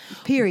business.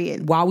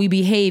 Period. While we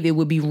behave, it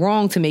would be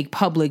wrong to make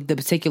public the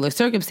particular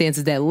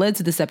circumstances that led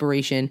to the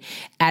separation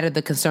out of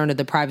the concern of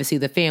the privacy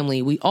of the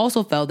family. We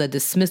also felt that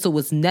dismissal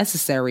was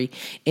necessary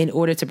in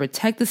order to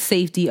protect the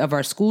safety of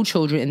our school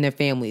children and their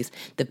families.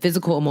 The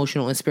physical,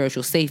 emotional, and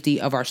spiritual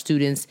safety of our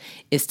students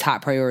is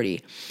top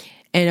priority.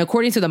 And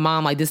according to the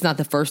mom, like, this is not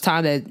the first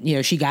time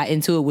that, she got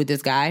into it with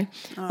this guy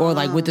or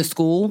like with the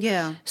school.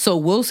 Yeah. So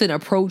Wilson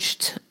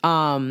approached,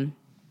 the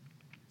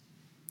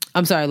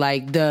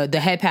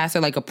head pastor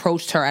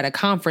approached her at a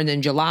conference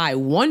in July,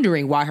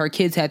 wondering why her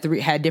kids had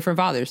different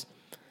fathers.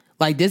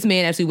 Like, this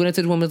man actually went up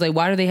to the woman and was like,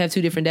 why do they have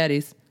two different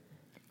daddies?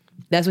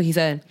 That's what he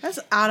said. That's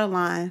out of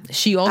line.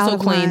 She also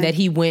claimed that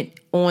he went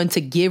on to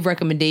give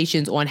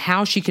recommendations on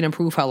how she can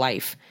improve her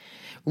life.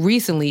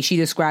 Recently, she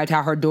described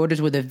how her daughters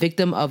were the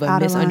victim of a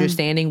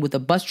misunderstanding with a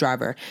bus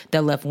driver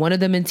that left one of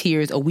them in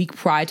tears a week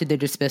prior to their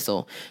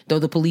dismissal. Though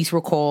the police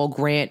recall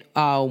Grant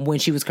when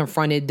she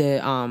confronted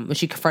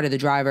the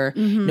driver,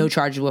 no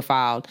charges were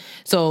filed.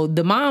 So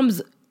the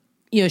mom's,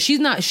 she's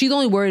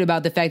only worried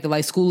about the fact that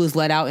like school is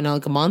let out in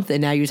like a month,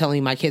 and now you're telling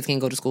me my kids can't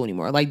go to school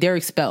anymore. Like, they're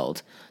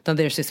expelled, then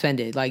they're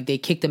suspended. Like, they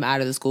kicked them out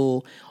of the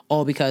school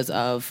all because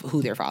of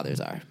who their fathers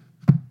are.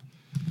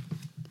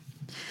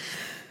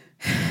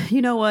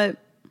 You know what?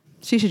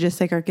 She should just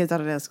take her kids out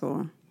of that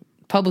school.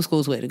 Public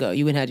school's the way to go.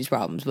 You wouldn't have these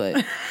problems,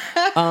 but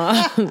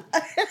I'm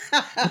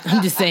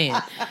just saying.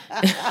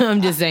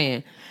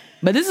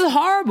 But this is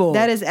horrible.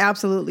 That is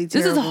absolutely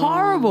terrible. This is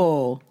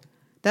horrible.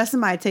 That's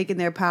somebody taking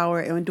their power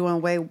and doing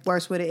way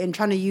worse with it and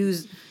trying to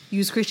use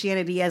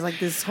Christianity as like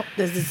this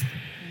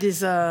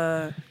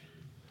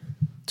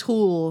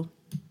tool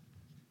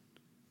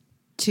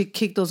to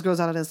kick those girls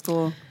out of that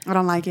school. I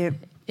don't like it.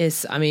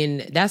 That's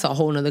a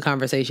whole nother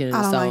conversation in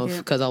itself,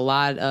 because a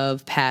lot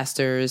of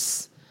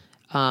pastors,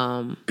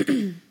 look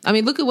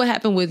at what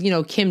happened with,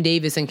 Kim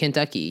Davis in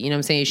Kentucky. You know what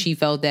I'm saying? She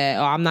felt that,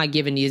 I'm not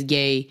giving these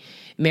gay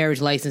marriage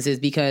licenses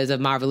because of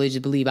my religious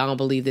belief. I don't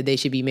believe that they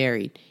should be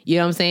married. You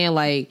know what I'm saying?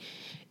 Like,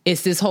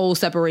 it's this whole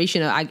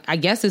separation of, I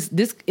guess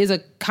this is a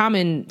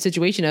common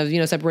situation of,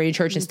 separating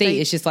church and state.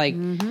 It's just like,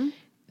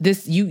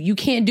 this, you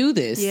can't do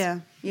this. Yeah.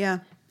 Yeah.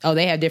 Oh,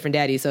 they have different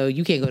daddies, so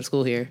you can't go to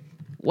school here.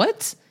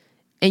 What?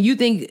 And you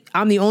think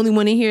I'm the only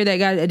one in here that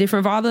got a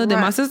different father than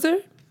my sister?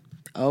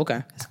 Oh,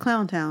 okay. It's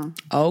Clown Town.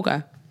 Oh,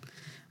 okay.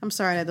 I'm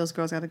sorry that those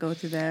girls got to go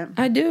through that.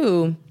 I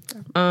do.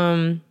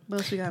 What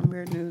else we got in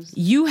weird news?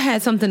 You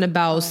had something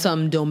about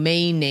some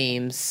domain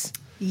names.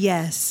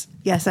 Yes.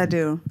 Yes, I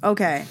do.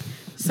 Okay.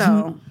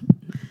 So.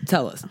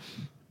 Tell us.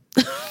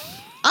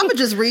 I'm going to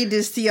just read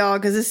this to y'all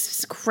because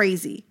it's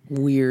crazy.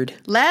 Weird.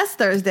 Last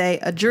Thursday,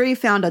 a jury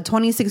found a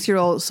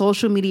 26-year-old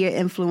social media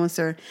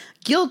influencer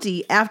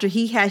guilty after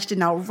he hatched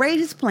an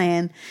outrageous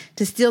plan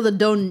to steal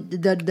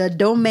the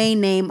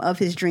domain name of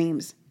his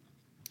dreams.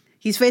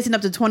 He's facing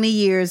up to 20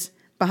 years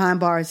behind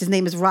bars. His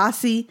name is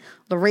Rossi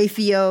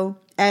Lorathio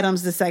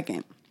Adams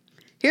II.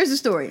 Here's the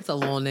story. It's a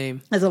long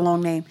name. It's a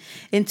long name.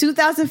 In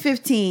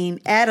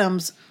 2015,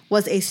 Adams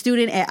was a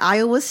student at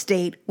Iowa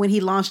State when he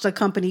launched a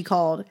company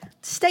called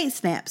State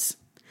Snaps.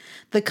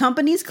 The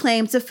company's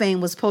claim to fame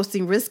was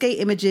posting risque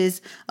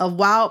images of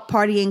wild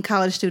partying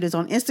college students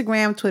on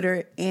Instagram,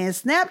 Twitter, and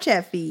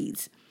Snapchat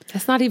feeds.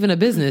 That's not even a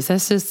business.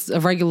 That's just a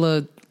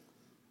regular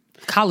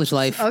college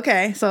life.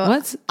 Okay, so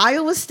what?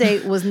 Iowa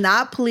State was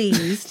not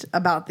pleased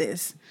about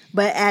this,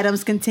 but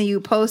Adams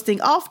continued posting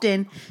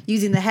often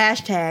using the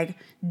hashtag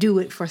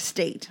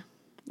 #DoItForState.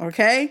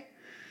 Okay?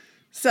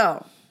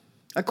 So,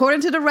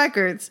 according to the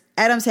records,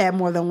 Adams had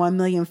more than 1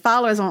 million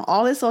followers on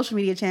all his social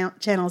media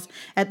channels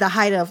at the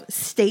height of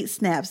State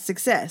Snap's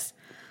success.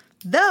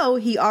 Though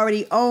he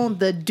already owned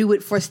the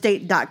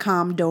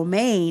doitforstate.com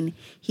domain,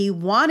 he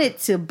wanted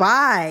to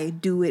buy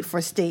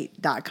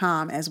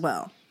doitforstate.com as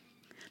well.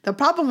 The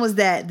problem was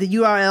that the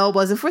URL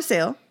wasn't for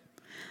sale.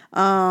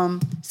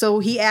 So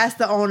he asked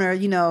the owner,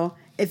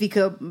 if he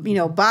could,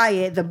 buy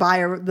it.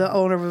 The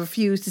owner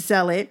refused to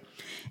sell it.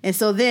 And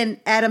so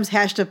then Adams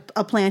hatched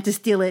a plan to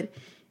steal it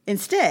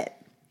instead.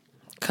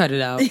 Cut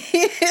it out.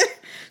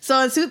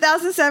 So in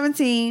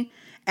 2017,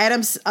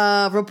 Adams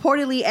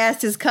reportedly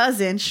asked his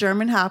cousin,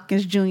 Sherman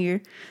Hopkins Jr.,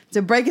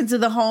 to break into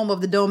the home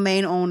of the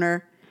domain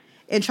owner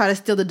and try to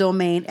steal the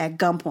domain at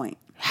gunpoint.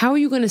 How are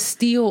you going to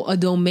steal a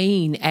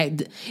domain?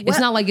 It's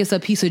not like it's a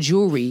piece of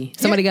jewelry.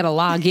 Somebody got to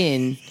log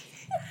in,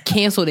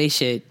 cancel their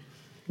shit.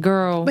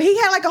 Girl. But he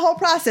had like a whole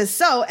process.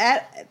 So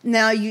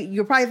now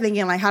you're probably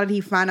thinking like, how did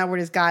he find out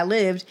where this guy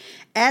lived?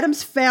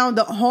 Adams found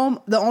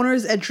the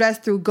owner's address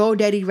through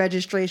GoDaddy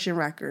registration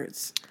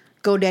records.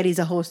 GoDaddy's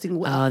a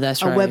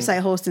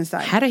website hosting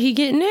site. How did he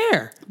get in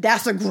there?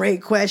 That's a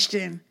great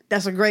question.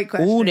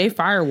 Ooh, their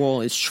firewall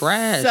is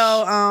trash.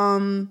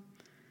 So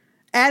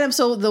Adams.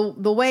 So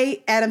the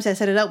way Adams had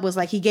set it up was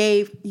like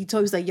he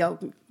was like, yo,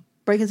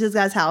 break into this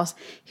guy's house.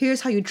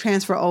 Here's how you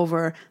transfer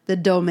over the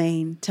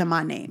domain to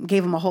my name.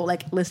 Gave him a whole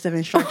like list of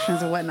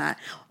instructions and whatnot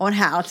on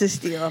how to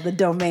steal the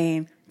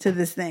domain to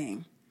this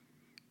thing.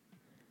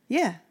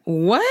 Yeah.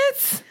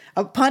 What?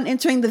 Upon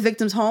entering the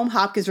victim's home,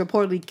 Hopkins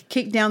reportedly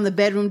kicked down the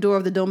bedroom door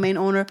of the domain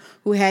owner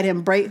who had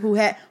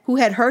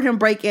heard him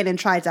break in and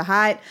tried to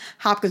hide.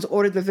 Hopkins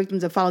ordered the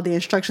victim to follow the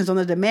instructions on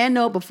the demand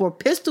note before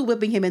pistol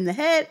whipping him in the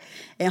head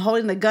and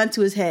holding the gun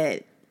to his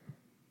head.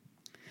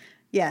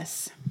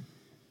 Yes.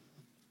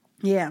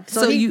 Yeah.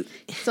 So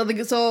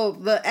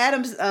the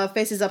Adams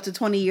faces up to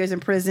 20 years in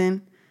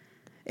prison,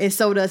 and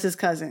so does his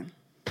cousin.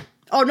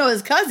 Oh no,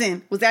 his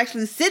cousin was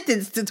actually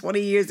sentenced to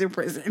 20 years in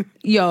prison.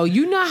 Yo,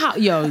 you know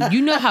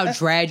how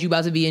dragged you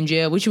about to be in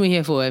jail. What you in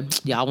here for?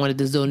 Y'all wanted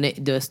this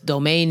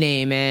domain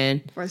name,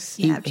 man. For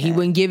Snapchat. He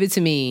wouldn't give it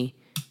to me.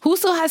 Who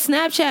still has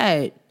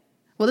Snapchat?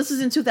 Well, this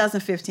was in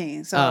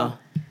 2015, so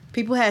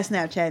people had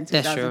Snapchat in 2015.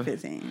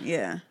 That's true.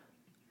 Yeah.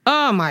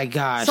 Oh my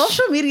gosh.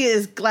 Social media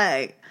is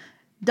like,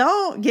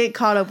 don't get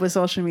caught up with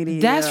social media.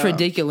 That's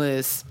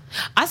ridiculous.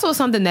 I saw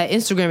something that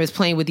Instagram is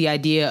playing with the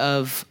idea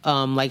of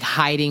like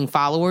hiding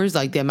followers,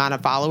 like the amount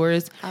of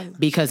followers,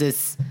 because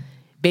it's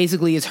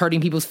hurting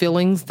people's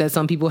feelings that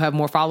some people have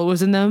more followers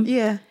than them.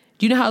 Yeah.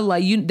 Do you know how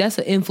that's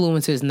an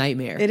influencer's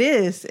nightmare? It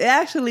is. It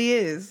actually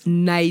is.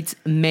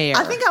 Nightmare.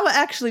 I think I would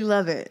actually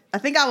love it. I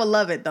think I would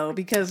love it though,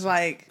 because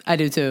like I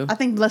do too. I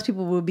think less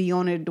people would be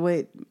on it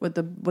with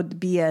the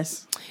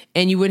BS.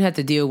 And you wouldn't have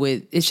to deal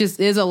with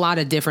there's a lot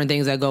of different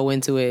things that go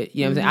into it.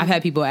 You know what I'm saying? I've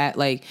had people act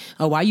like,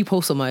 oh, why you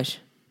post so much?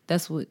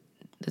 That's what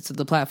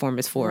the platform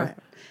is for. Right.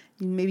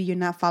 Maybe you're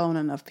not following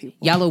enough people.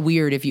 Y'all are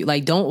weird if you why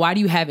do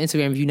you have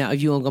Instagram if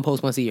you only gonna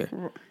post once a year?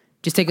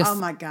 Just take oh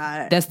my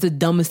God. That's the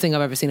dumbest thing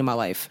I've ever seen in my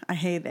life. I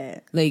hate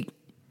that. Like,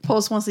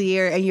 post once a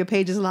year and your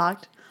page is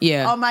locked.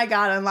 Yeah. Oh my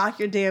God, unlock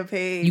your damn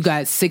page. You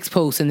got 6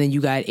 posts and then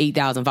you got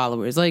 8,000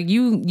 followers. Like,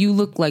 you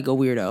look like a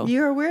weirdo.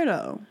 You're a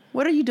weirdo.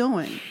 What are you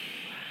doing?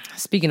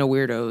 Speaking of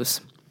weirdos.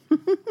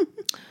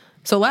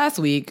 So last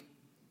week,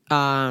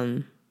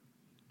 HBCUs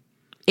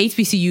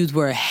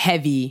were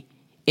heavy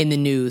in the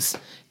news,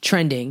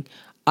 trending.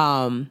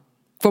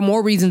 For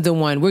more reasons than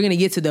one. We're going to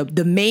get to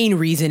the main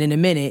reason in a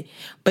minute.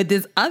 But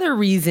this other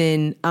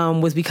reason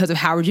was because of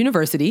Howard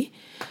University.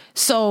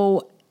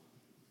 So,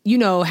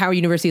 Howard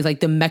University is like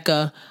the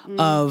mecca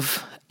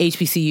of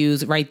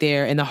HBCUs right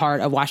there in the heart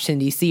of Washington,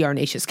 D.C., our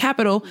nation's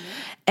capital.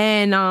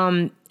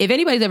 And if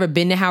anybody's ever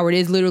been to Howard,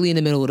 it's literally in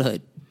the middle of the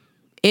hood.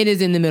 It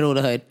is in the middle of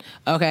the hood.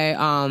 Okay.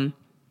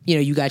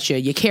 You got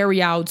your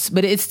carryouts,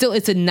 but it's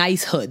a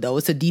nice hood though.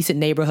 It's a decent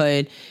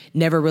neighborhood.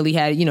 Never really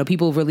had,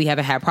 people really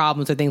haven't had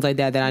problems or things like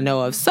that I know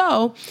of.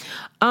 So,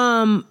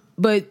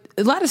 but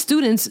a lot of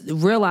students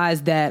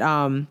realized that,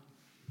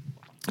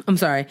 I'm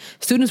sorry.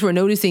 Students were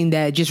noticing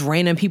that just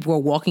random people were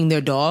walking their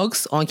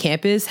dogs on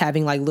campus,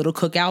 having like little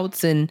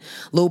cookouts and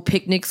little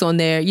picnics on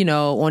their,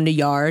 on the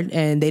yard,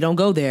 and they don't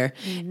go there.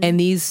 Mm-hmm. And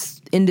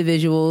these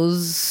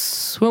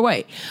individuals were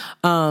white.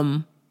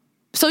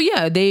 So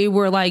yeah, they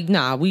were like,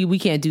 nah, we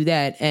can't do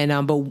that.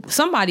 And but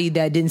somebody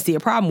that didn't see a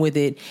problem with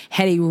it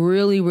had a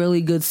really,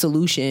 really good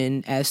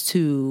solution as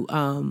to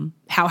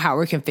how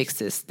Howard can fix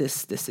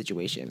this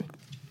situation.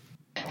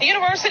 The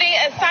university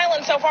is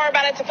silent so far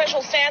about its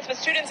official stance, but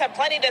students have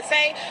plenty to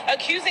say,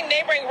 accusing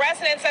neighboring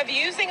residents of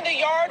using the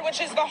yard, which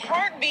is the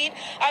heartbeat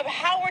of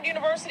Howard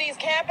University's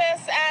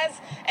campus, as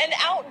an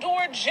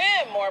outdoor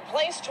gym or a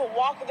place to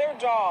walk their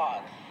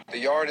dog. The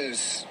yard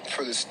is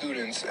for the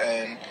students,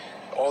 and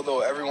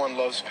although everyone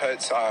loves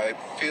pets, I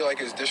feel like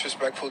it's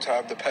disrespectful to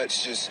have the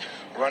pets just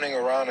running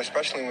around,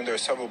 especially when there are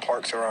several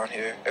parks around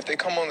here. If they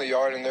come on the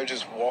yard and they're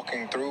just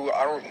walking through,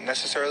 I don't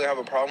necessarily have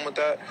a problem with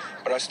that,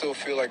 but I still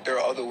feel like there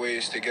are other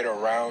ways to get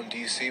around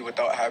D.C.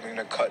 without having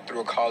to cut through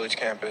a college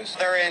campus.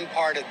 They're in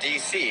part of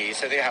D.C.,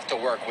 so they have to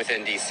work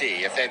within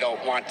D.C. If they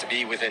don't want to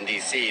be within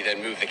D.C.,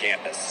 then move the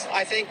campus.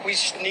 I think we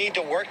need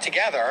to work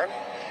together.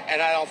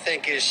 And I don't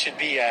think it should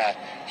be a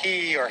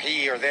he or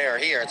there or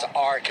here. It's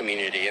our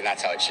community, and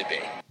that's how it should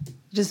be.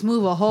 Just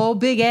move a whole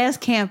big-ass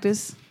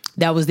campus.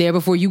 That was there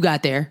before you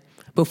got there,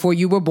 before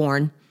you were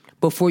born,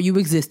 before you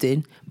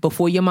existed,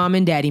 before your mom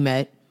and daddy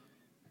met.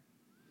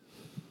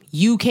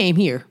 You came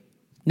here,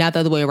 not the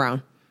other way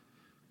around.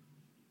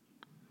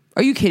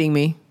 Are you kidding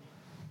me?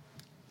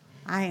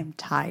 I am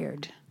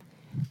tired.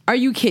 Are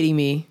you kidding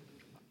me?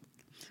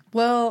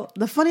 Well,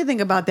 the funny thing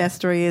about that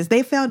story is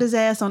they found his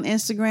ass on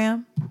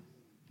Instagram.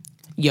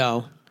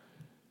 Yo,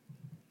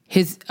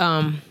 his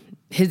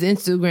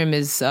Instagram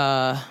is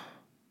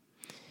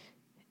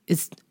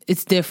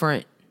it's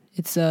different.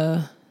 It's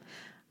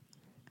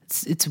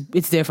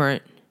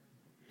different.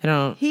 I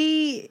don't.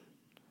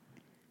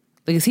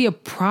 Is he a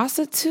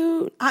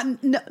prostitute?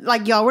 No,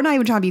 like, y'all, we're not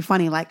even trying to be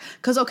funny. Like,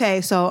 cause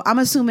okay, so I'm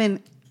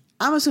assuming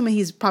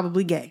he's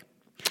probably gay,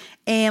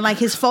 and like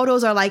his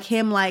photos are like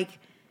him like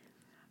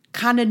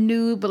kind of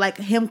nude, but like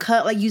him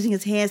cut, like using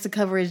his hands to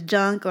cover his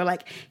junk, or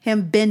like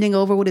him bending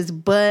over with his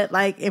butt,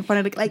 like in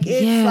front of the, like,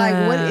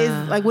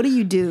 it's like, what do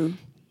you do?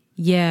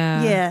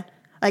 Yeah.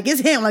 Like, it's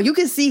him. Like, you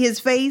can see his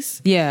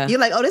face. Yeah. You're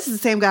like, oh, this is the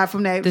same guy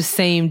from the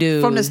same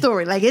dude from the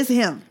story. Like, it's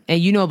him.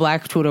 And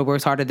Black Twitter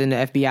works harder than the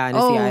FBI and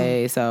the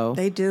CIA. So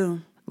they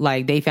do.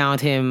 Like, they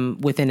found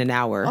him within an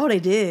hour. Oh, they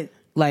did.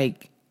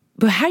 Like,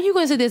 but how are you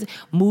going to say this?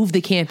 Move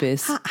the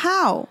campus.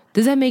 How?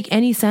 Does that make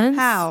any sense?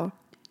 How?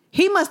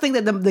 He must think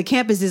that the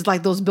campus is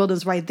like those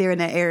buildings right there in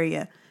that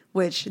area,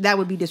 which that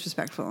would be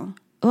disrespectful.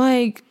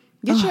 Like,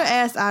 get your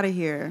ass out of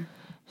here.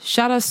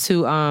 Shout outs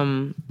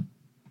to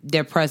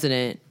their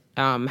president,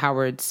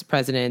 Howard's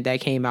president,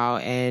 that came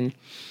out and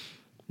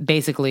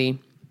basically,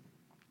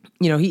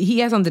 he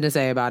had something to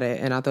say about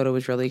it, and I thought it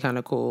was really kind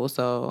of cool.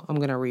 So I'm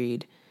gonna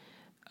read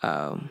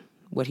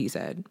what he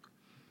said.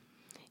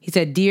 He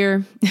said,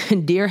 Dear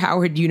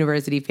Howard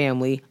University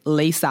family,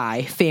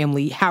 Laysci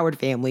family, Howard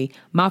family,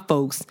 my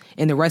folks,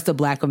 and the rest of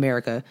Black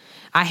America,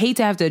 I hate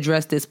to have to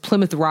address this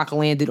Plymouth Rock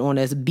landed on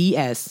us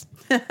BS.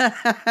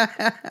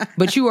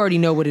 But you already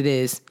know what it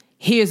is.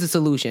 Here's the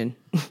solution.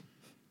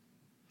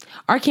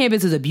 Our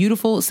campus is a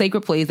beautiful,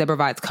 sacred place that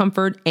provides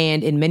comfort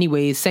and, in many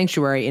ways,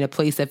 sanctuary in a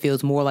place that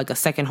feels more like a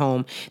second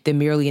home than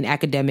merely an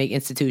academic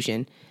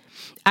institution.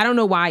 I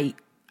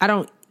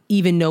don't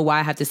even know why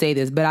I have to say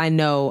this, but I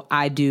know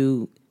I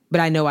do.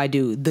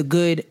 The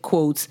good,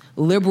 quotes,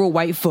 liberal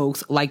white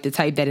folks, like the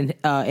type that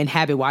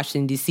inhabit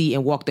Washington, D.C.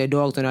 and walk their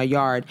dogs in our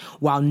yard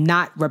while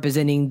not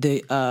representing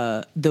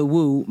the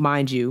woo,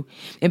 mind you.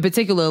 In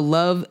particular,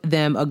 love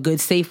them a good,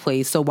 safe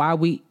place. So why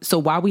we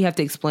have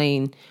to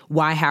explain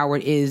why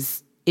Howard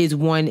is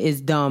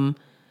dumb.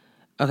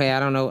 Okay, I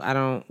don't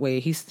know.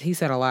 Wait, he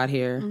said a lot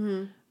here.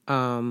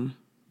 Mm-hmm.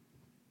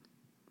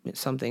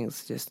 Some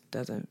things just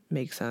doesn't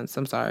make sense.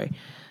 I'm sorry.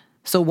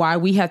 So why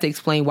we have to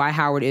explain why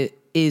Howard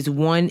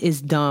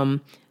is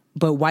dumb,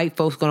 but white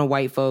folks gonna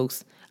white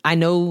folks. I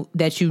know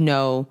that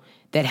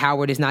that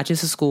Howard is not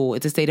just a school,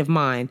 it's a state of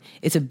mind.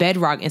 It's a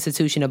bedrock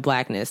institution of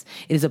Blackness.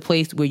 It is a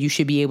place where you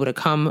should be able to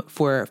come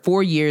for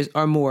 4 years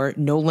or more,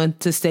 no length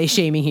to stay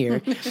shaming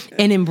here,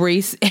 and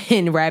embrace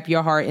and wrap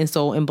your heart and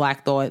soul in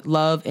Black thought,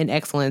 love, and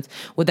excellence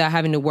without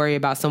having to worry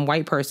about some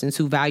white persons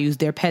who values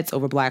their pets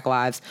over Black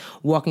lives,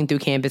 walking through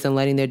campus and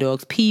letting their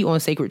dogs pee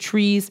on sacred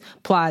trees,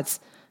 plots,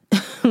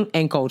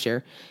 and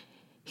culture.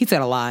 He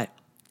said a lot.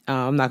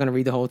 I'm not going to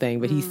read the whole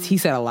thing, but he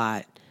said a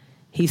lot.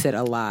 He said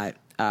a lot.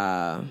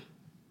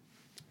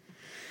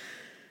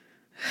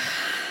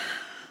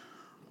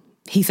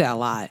 He said a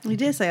lot. He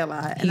did say a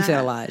lot. He said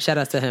a lot. Shout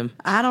out to him.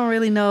 I don't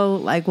really know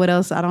like what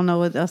else. I don't know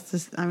what else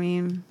to, I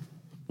mean.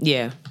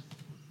 Yeah.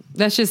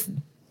 That's just,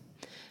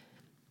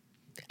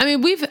 I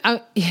mean,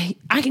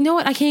 you know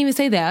what? I can't even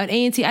say that. At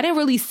A&T, I didn't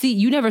really see,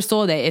 you never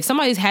saw that. If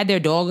somebody's had their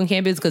dog on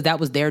campus because that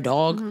was their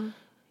dog, you know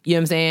what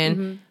I'm saying?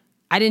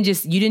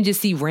 Mm-hmm. You didn't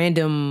just see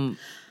random.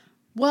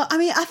 Well, I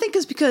mean, I think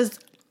it's because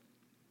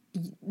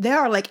there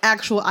are like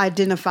actual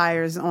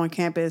identifiers on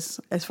campus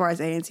as far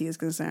as A&T is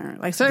concerned.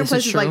 Like certain This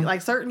is places, true.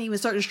 like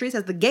certain streets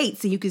has the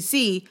gates, and you can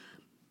see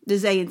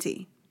this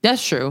A&T.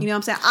 That's true. You know what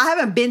I'm saying? I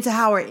haven't been to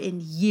Howard in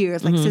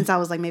years, like since I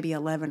was like maybe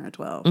 11 or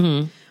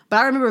 12. But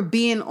I remember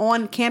being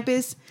on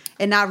campus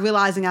and not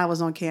realizing I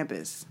was on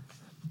campus.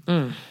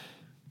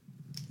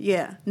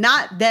 Yeah,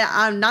 not that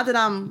I'm not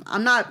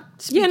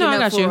speaking I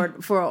up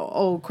got for an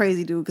old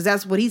crazy dude, because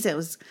that's what he said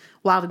was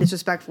wildly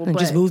disrespectful. But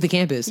Just move the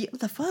campus. Yeah, what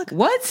the fuck?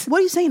 What? What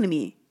are you saying to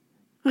me?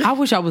 I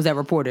wish I was that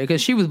reporter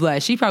because she was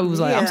black. She probably was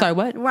like, I'm Yeah, sorry,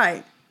 what?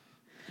 Right.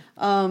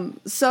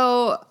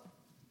 So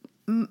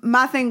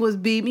my thing was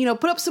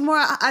put up some more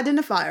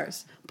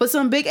identifiers. Put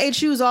some big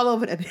HUs all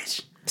over that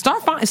bitch.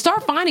 Start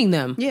finding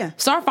them. Yeah.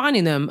 Start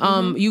finding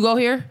them. You go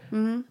here.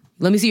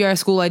 Let me see your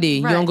school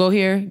ID. Right. You don't go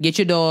here. Get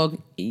your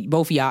dog.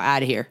 Both of y'all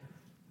out of here.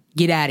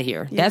 Get out of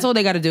here. That's all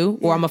they got to do.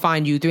 Or I'm gonna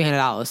find you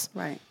 $300.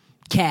 Right.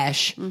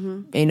 Cash.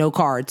 Ain't no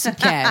cards.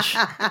 Cash.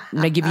 I'm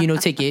not giving you no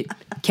ticket.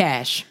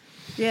 Cash.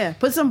 Yeah.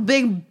 Put some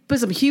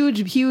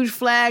huge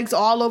flags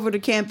all over the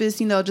campus,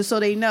 just so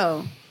they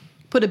know.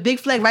 Put a big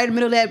flag right in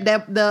the middle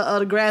of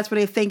the grass where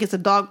they think it's a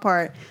dog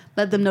park.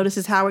 Let them know this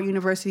is Howard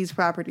University's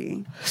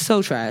property.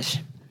 So trash.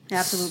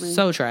 Absolutely.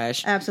 So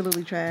trash.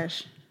 Absolutely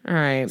trash. All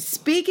right.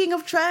 Speaking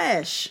of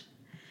trash,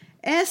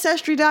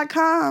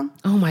 Ancestry.com.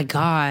 Oh my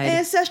God.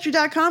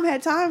 Ancestry.com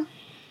had time.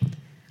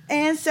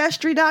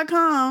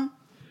 Ancestry.com.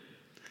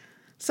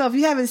 So if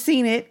you haven't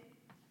seen it,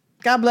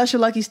 God bless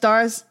your lucky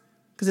stars,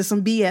 because it's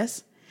some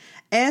BS.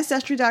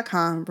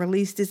 Ancestry.com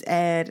released this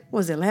ad,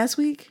 was it last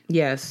week?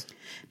 Yes.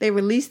 They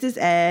released this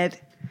ad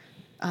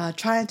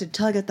trying to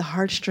tug at the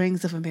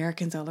heartstrings of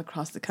Americans all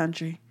across the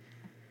country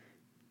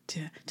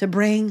to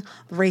bring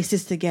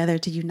races together,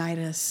 to unite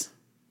us.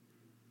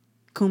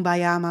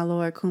 Kumbaya, my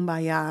Lord,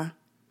 kumbaya.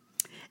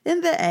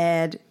 In the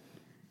ad,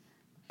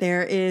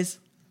 there is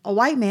a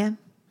white man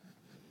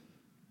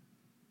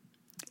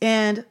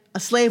and a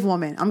slave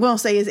woman. I'm going to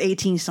say it's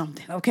 18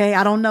 something, okay?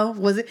 I don't know.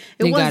 Was it?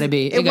 It gotta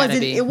be.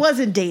 It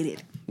wasn't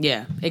dated.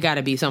 Yeah, it got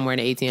to be somewhere in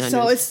the 1800s.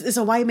 So it's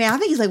a white man. I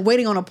think he's like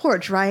waiting on a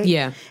porch, right?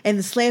 Yeah. And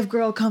the slave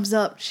girl comes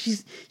up.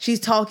 She's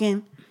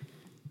talking,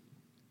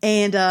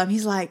 and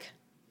he's like,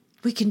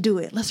 "We can do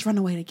it. Let's run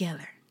away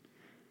together."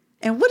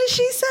 And what did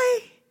she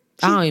say?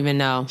 I don't even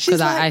know she's because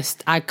like-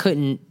 I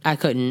couldn't. I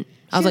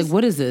was like,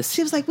 "What is this?"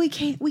 She was like, "We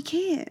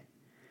can't."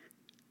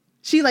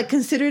 She like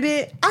considered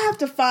it. I have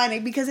to find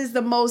it because it's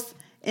the most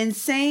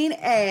insane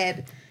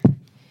ad.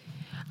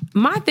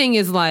 My thing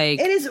is like,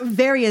 It is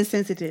very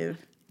insensitive.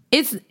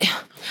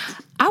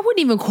 I wouldn't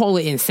even call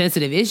it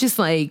insensitive. It's just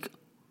like,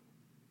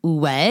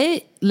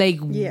 what? Like,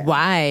 Yeah.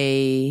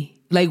 why?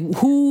 Like,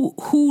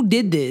 who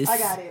did this? I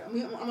got it.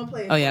 I'm gonna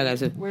play it. Oh, yeah, I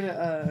got it. Where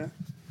the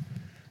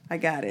I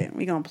got it.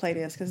 We're gonna play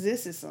this because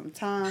this is some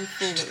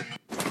tomfoolery.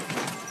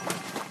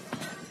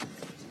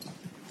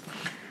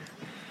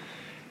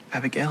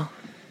 Abigail,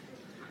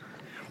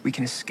 we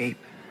can escape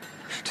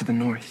to the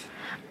north.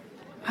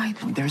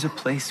 There's a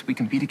place we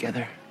can be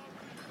together.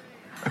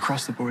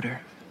 Across the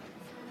border.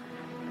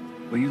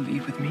 Will you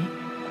leave with me?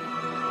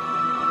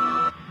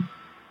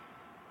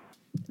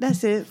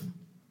 That's it.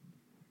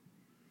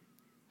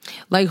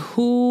 Like,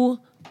 who?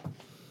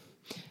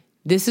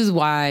 This is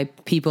why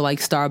people like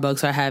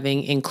Starbucks are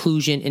having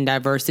inclusion and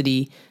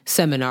diversity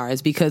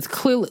seminars, because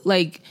clearly,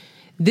 like,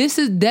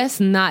 that's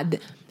not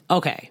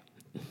okay.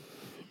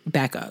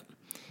 Back up.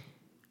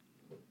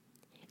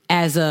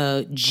 As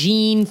a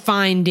gene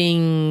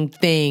finding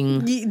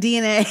thing,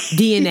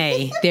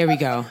 DNA. There we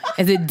go.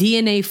 As a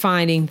DNA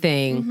finding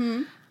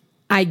thing,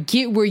 I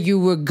get where you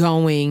were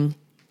going,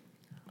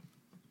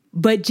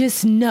 but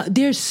just no.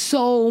 There's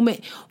so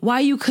many. Why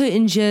you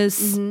couldn't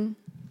just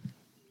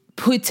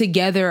put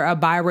together a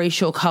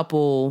biracial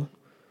couple,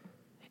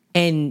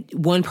 and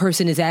one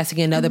person is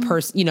asking another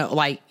person,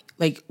 like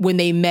when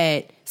they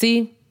met.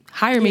 See,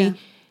 hire me.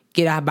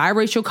 Get a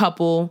biracial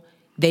couple.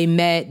 They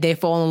met, they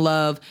fall in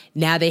love.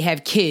 Now they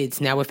have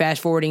kids. Now we're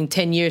fast forwarding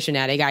 10 years from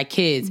now. They got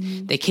kids.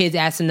 The kids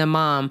asking the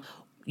mom,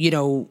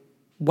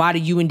 why do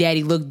you and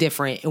daddy look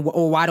different?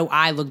 Or why do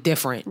I look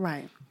different?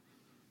 Right.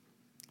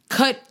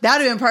 Cut. That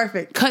would have been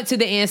perfect. Cut to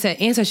the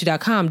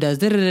Ancestry.com does.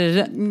 I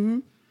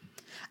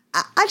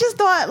just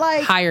thought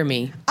like. Hire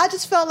me. I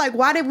just felt like,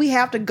 why did we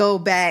have to go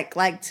back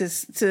like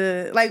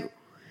to like.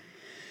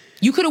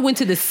 You could have went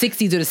to the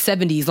 60s or the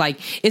 70s. Like,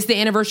 it's the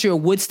anniversary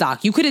of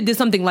Woodstock. You could have did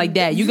something like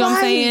that. You know what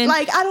I'm saying?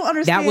 Like, I don't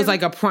understand. That was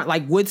like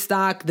like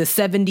Woodstock, the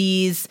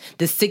 70s,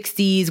 the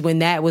 60s, when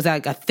that was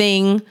like a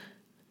thing.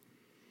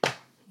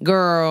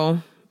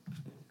 Girl,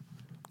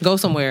 go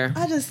somewhere.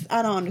 I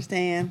don't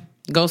understand.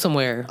 Go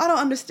somewhere. I don't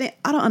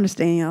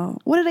understand,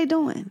 y'all. What are they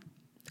doing?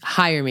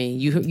 Hire me.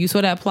 You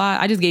saw that plot?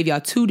 I just gave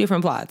y'all 2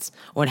 different plots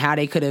on how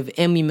they could have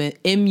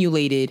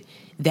emulated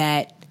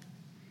that.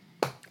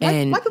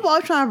 And why people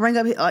always trying to bring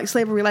up like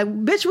slavery? Like,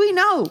 bitch, we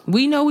know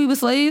we were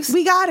slaves.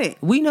 we got it.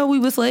 We know we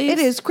were slaves. It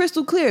is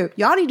crystal clear.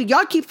 Y'all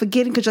keep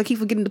forgetting because y'all keep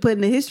forgetting to put it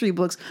in the history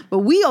books. But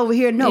we over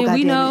here know. Yeah,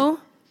 we goddamn know.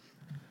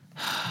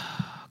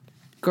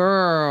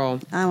 Girl,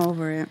 I'm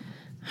over it.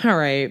 all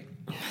right.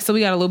 So we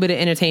got a little bit of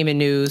entertainment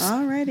news.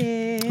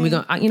 Alrighty. We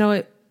gonna, you know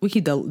what? We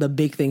keep the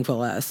big thing for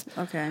last.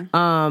 Okay.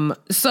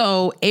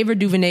 So Ava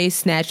DuVernay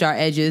snatched our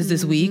edges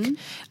this week.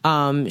 Her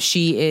and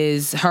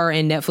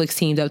Netflix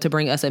teamed up to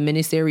bring us a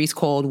miniseries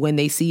called When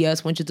They See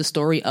Us, which is the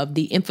story of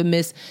the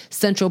infamous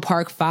Central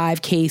Park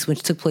 5 case,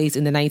 which took place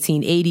in the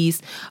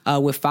 1980s,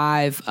 where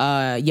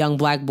 5 young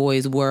black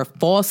boys were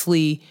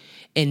falsely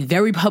and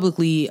very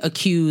publicly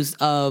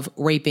accused of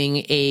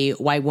raping a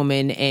white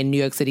woman in New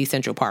York City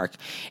Central Park.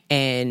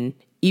 And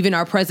even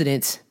our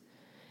president,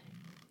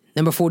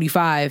 number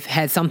 45,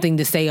 had something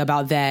to say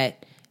about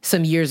that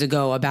some years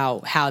ago,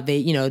 about how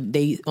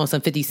they on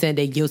some 50 Cent,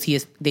 they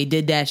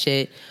did that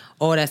shit,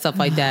 all that stuff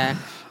like that.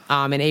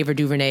 And Ava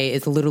DuVernay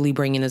is literally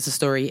bringing us a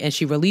story. And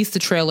she released the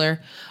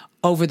trailer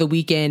over the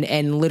weekend,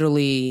 and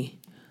literally,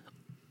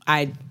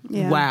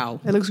 wow.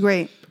 It looks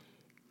great.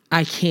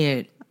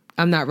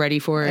 I'm not ready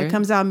for it. It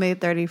comes out May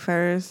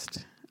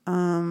 31st.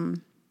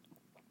 I'm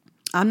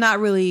not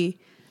really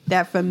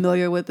that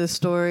familiar with the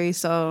story,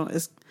 so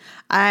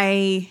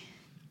I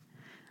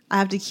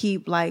have to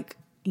keep those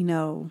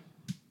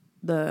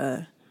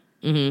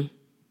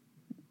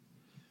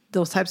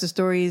types of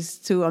stories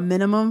to a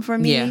minimum for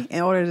me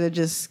in order to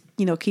just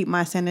keep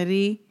my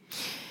sanity.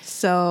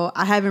 So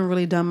I haven't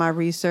really done my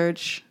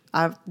research.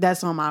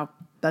 That's on my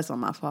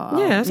fault.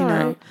 Yeah, that's all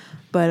right.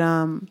 But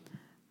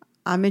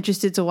I'm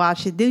interested to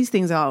watch it. These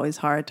things are always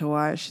hard to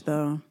watch,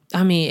 though.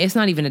 I mean, it's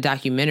not even a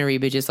documentary,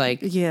 but just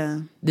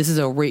this is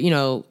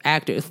a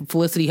actor,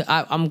 Felicity.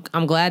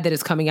 I'm glad that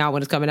it's coming out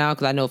when it's coming out,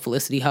 because I know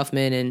Felicity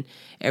Huffman and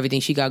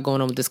everything she got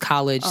going on with this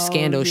college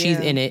scandal. Yeah. She's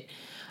in it. She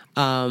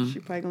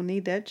probably gonna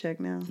need that check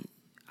now.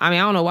 I mean,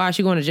 I don't know why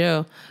she going to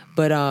jail,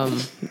 but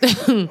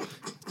can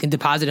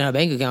deposit in her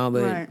bank account,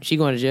 but she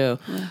going to jail.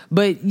 Yeah.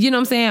 But you know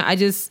what I'm saying? I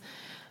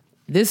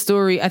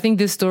think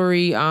this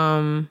story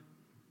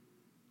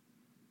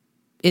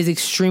is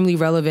extremely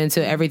relevant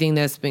to everything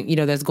that's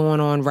going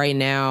on right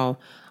now.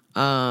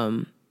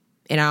 And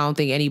I don't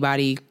think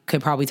anybody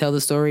could probably tell the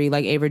story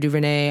like Ava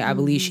DuVernay. I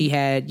believe she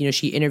had,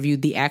 she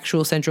interviewed the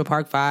actual Central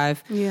Park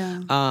 5.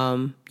 Yeah.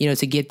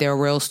 To get their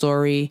real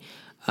story.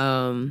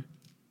 I'm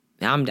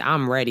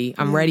ready.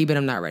 I'm ready, but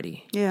I'm not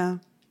ready. Yeah.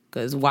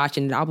 Because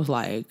watching it, I was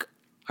like,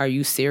 are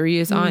you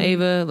serious, Aunt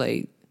Ava?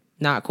 Like,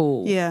 not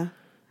cool. Yeah.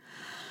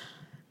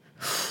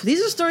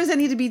 These are stories that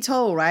need to be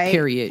told, right?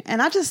 Period.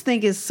 And I just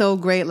think it's so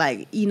great,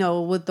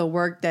 with the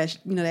work that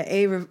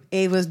that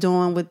Ava's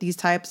doing with these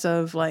types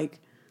of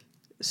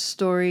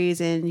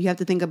stories. And you have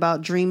to think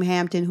about Dream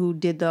Hampton, who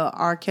did the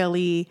R.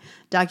 Kelly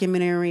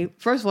documentary.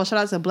 First of all, shout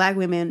out to Black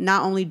women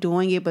not only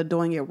doing it but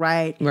doing it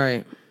right.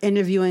 Right.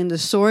 Interviewing the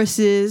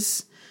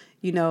sources,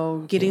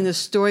 getting the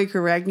story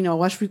correct.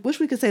 Wish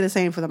we could say the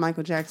same for the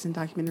Michael Jackson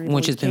documentary,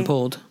 which has been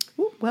pulled.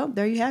 Ooh, well,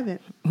 there you have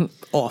it.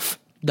 Off.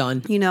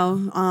 Done.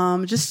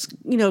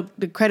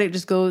 The credit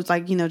just goes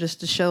just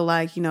to show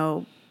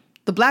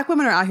the Black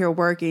women are out here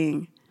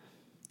working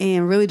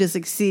and really just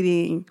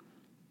succeeding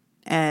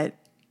at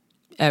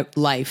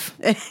life.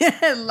 We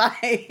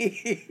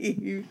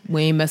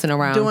ain't messing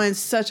around. Doing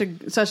such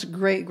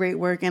great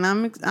work, and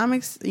I'm I don't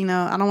want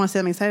to say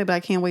I'm excited, but I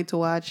can't wait to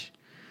watch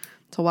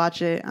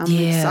it.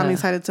 I'm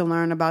excited to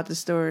learn about the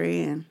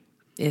story, and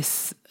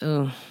it's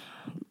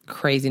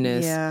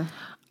craziness. Yeah.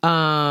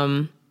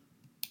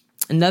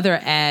 Another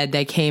ad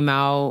that came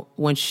out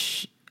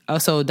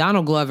so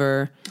Donald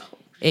Glover,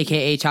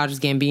 aka Childish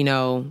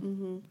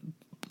Gambino,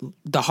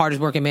 the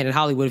hardest working man in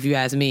Hollywood, if you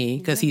ask me,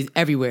 because he's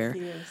everywhere.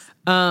 Yes.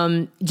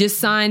 Just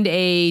signed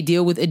a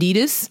deal with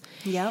Adidas.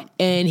 Yep.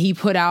 And he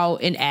put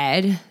out an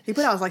ad. He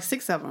put out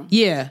 6 of them.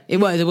 Yeah, it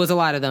was a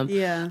lot of them.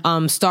 Yeah.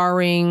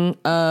 Starring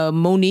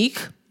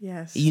Monique.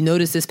 Yes. You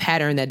notice this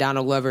pattern that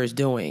Donald Glover is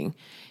doing.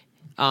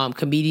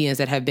 Comedians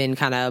that have been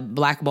kind of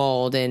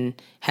blackballed and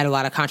had a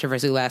lot of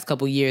controversy the last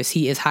couple of years,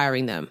 he is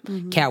hiring them.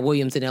 Cat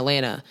Williams in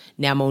Atlanta,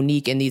 now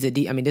Monique, and this is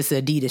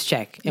Adidas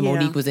check, and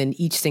Monique was in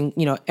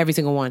every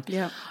single one.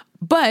 Yeah.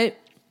 But,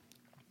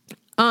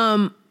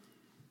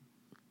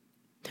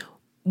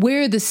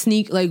 where are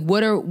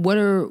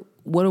the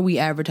what are we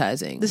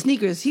advertising? The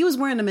sneakers. He was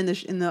wearing them in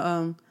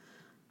the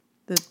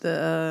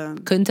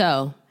couldn't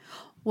tell.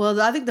 Well,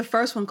 I think the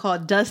first one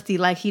called Dusty,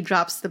 he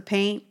drops the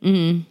paint.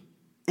 Mm-hmm.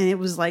 And it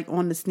was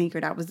on the sneaker.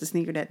 That was the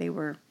sneaker that they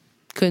were.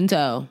 Couldn't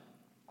tell.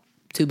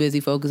 Too busy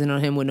focusing on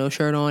him with no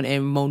shirt on,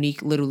 and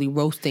Monique literally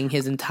roasting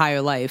his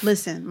entire life.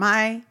 Listen,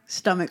 my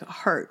stomach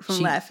hurt from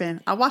laughing.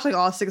 I watched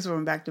all 6 of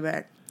them back to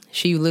back.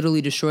 She literally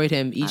destroyed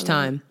him each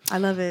time. I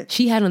love it.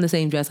 She had on the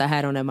same dress I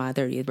had on at my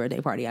 30th birthday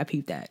party. I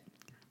peeped that.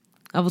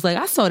 I was like,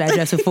 I saw that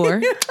dress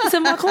before. It's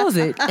in my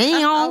closet.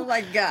 Oh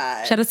my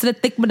God. Shout out to the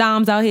thick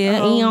madams out here.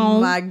 Oh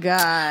my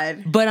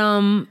God. But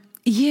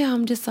yeah,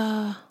 I'm just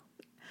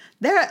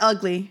they're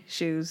ugly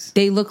shoes.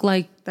 They look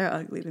like... They're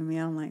ugly to me.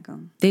 I don't like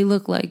them. They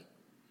look like...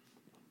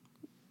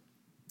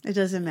 It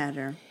doesn't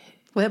matter.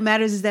 What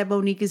matters is that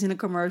Monique is in an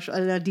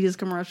Adidas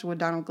commercial with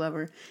Donald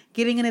Glover.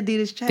 Getting an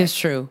Adidas check. It's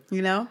true.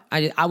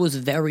 I was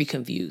very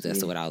confused as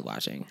to what I was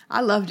watching.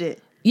 I loved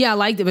it. Yeah, I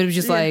liked it, but it was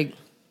just like,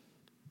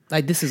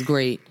 this is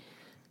great.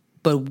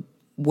 But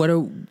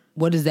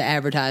what is the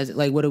advertising?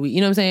 Like, what are we,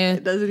 you know what I'm saying?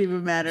 It doesn't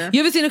even matter. You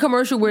ever seen a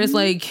commercial where it's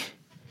like,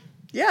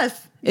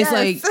 Yes. it's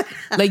yes.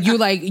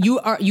 like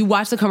you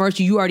watch the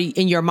commercial, you already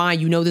in your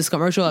mind, you know this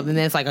commercial up, and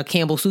then it's like a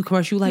Campbell soup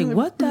commercial. You're like,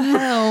 what the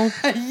hell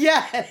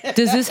yeah.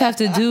 does this have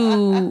to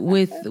do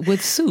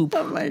with soup?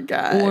 Oh my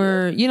God.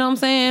 Or, you know what I'm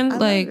saying? I love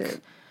Like,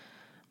 it.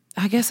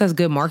 I guess that's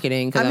good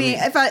marketing. 'Cause I mean,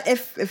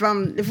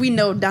 if we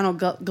know Donald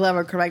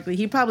Glover correctly,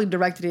 he probably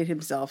directed it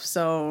himself.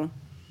 So,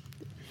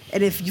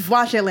 and if you've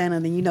watched Atlanta,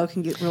 then you know it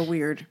can get real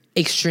weird.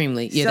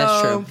 extremely. Yeah, So-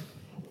 that's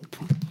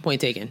true. Point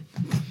taken.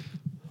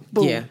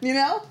 Boom. Yeah. You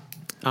know?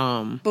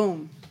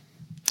 Boom.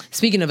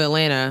 Speaking of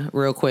Atlanta,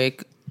 real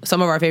quick,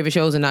 some of our favorite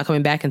shows are not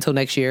coming back until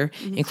next year,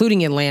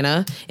 including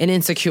Atlanta and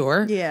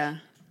Insecure. Yeah.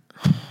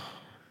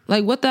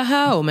 Like, what the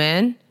hell,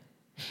 man?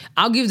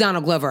 I'll give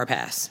Donald Glover a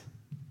pass.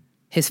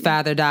 His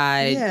father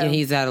died, Yeah. and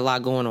he's had a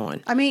lot going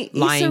on. I mean,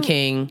 Lion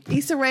King.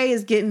 Issa Rae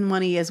is getting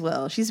money as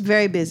well. She's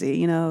very busy.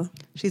 You know,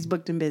 she's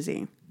booked and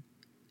busy.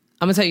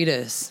 I'm gonna tell you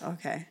this: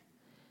 Okay.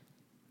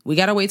 we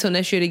gotta wait till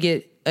next year to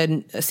get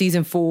a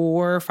season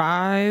 4 or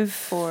 5.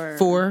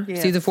 Four.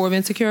 Yeah. Season 4 of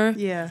Insecure.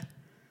 Yeah.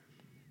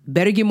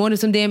 Better get more than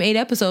some damn 8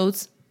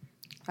 episodes.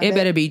 It bet.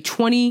 better be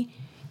 20.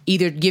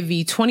 Either give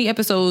me 20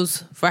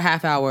 episodes for a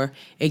half hour,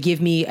 or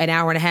give me an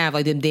hour and a half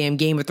like them damn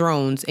Game of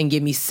Thrones, and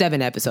give me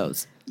 7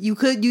 episodes. You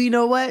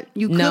know what?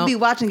 You could No, be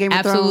watching Game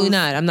of Thrones. absolutely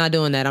not. I'm not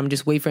doing that. I'm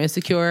just wait for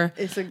Insecure.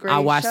 It's a great I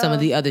watch some show. of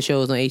the other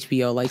shows on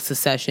HBO, like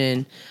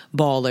Succession,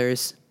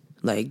 Ballers,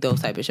 like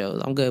those type of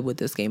shows. I'm good with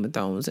this Game of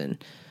Thrones and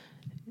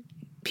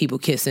people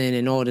kissing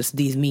and all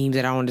these memes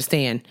that I don't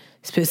understand.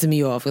 It's pissing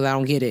me off because I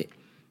don't get it.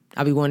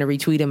 I'll be wanting to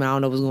retweet them and I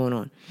don't know what's going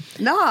on.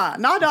 Nah,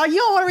 dog. You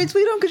don't want to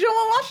retweet them because you don't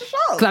want to watch the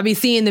show. Because I be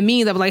seeing the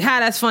memes. I be like,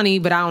 that's funny,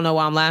 but I don't know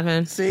why I'm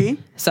laughing. See?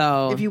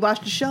 So If you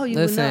watch the show, you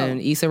would listen,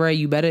 know. Issa Rae,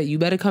 you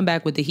better come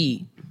back with the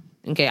heat.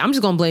 Okay, I'm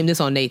just gonna blame this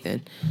on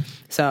Nathan.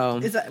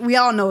 So We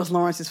all know it's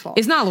Lawrence's fault.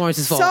 it's not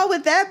Lawrence's fault. So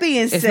with that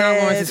being said,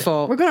 not Lawrence's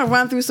fault. We're gonna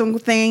run through some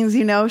things.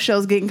 You know,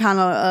 shows getting kind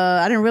of.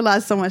 I didn't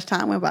realize so much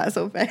time went by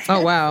so fast.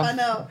 Oh, wow. I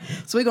know.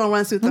 So we're gonna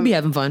run through. We'll be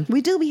having fun.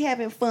 We do be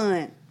having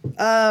fun.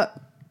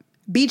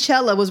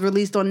 Beachella was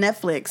released on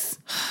Netflix.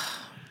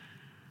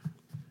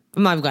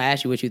 I'm not even gonna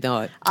ask you what you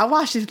thought. I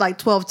watched it like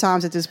 12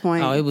 times at this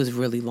point. Oh, it was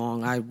really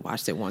long. I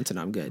watched it once and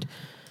I'm good.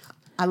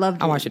 I loved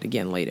it. I'll watch it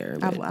again later.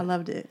 I but-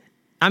 loved it.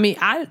 I mean,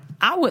 I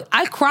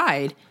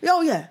cried.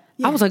 Oh yeah.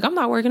 I was like, I'm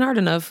not working hard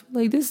enough.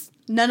 Like this,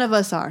 None of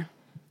us are.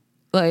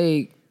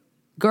 like,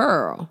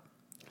 girl.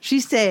 She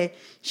said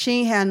she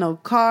ain't had no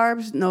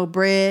carbs, no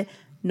bread,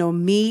 no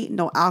meat,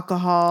 no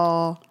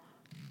alcohol.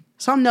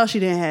 Something else she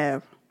didn't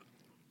have.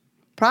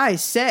 Probably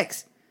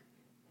sex.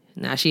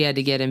 Nah, she had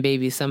to get in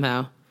babies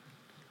somehow.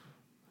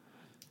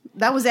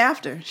 That was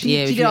after. She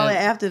Yeah, did she all had-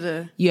 that after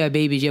the. You have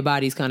babies, your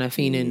body's kind of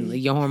fiending.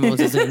 Like, your hormones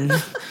is in.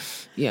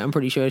 Yeah, I'm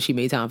pretty sure she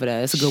made time for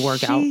that. It's a good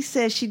workout. She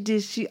said she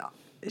did.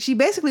 She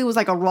basically was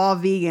like a raw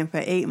vegan for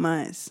 8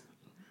 months.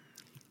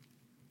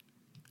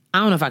 I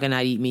don't know if I can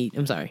not eat meat.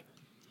 I'm sorry.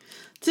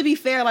 To be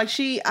fair, like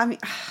I mean,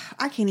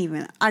 I can't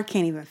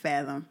even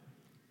fathom.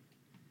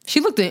 She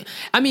looked at.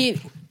 I mean,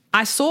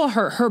 I saw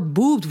her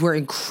boobs were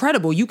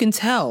incredible. You can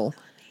tell.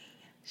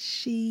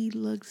 She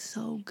looked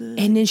so good.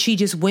 And then she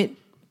just went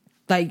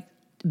like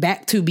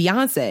back to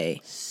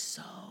Beyonce.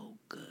 So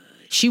good.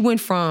 She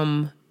went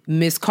from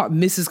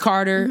Mrs.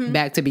 Carter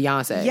back to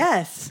Beyonce.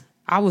 Yes.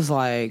 I was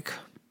like,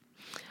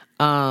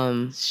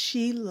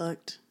 She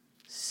looked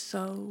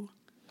so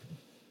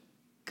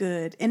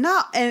good. And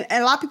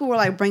a lot of people were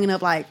like bringing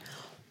up like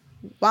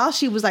while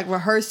she was like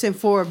rehearsing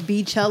for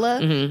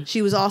Beachella,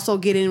 she was also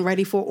getting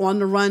ready for On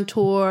the Run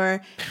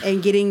tour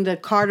and getting the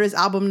Carter's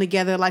album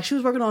together. Like she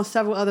was working on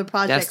several other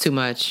projects. that's too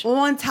much.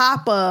 On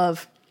top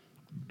of,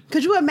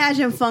 could you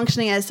imagine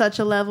functioning at such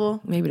a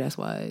level? Maybe that's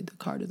why the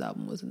Carter's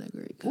album wasn't that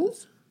great.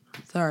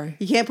 Sorry.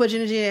 You can't put your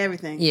energy in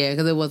everything. Yeah,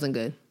 because it wasn't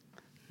good.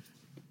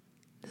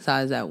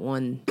 Besides that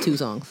 2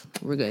 songs,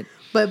 we're good.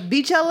 But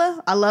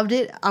Beachella, I loved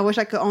it. I wish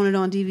I could own it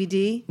on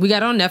DVD. We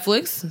got it on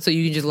Netflix, so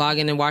you can just log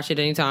in and watch it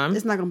anytime.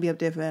 It's not going to be up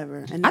there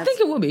forever. And I think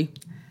it will be.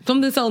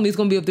 Something's telling me it's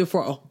going to be up there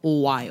for a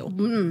while.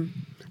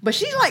 But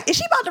she's like, is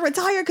she about to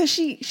retire? Because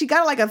she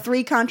got like a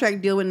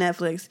 3-contract deal with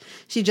Netflix.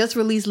 She just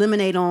released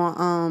Lemonade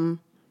on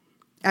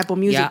Apple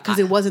Music Yeah, because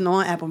it wasn't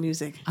on Apple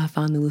Music. I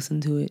finally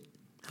listened to it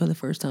for the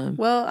first time.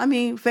 Well, I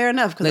mean, fair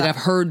enough. Cause Like, I've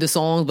heard the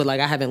songs, but like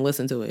I haven't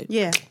listened to it.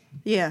 Yeah.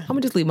 I'm going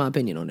to just leave my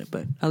opinion on it,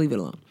 but I'll leave it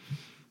alone.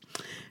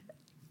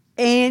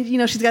 And, you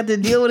know, she's got the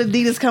deal with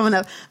Adidas coming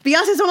up.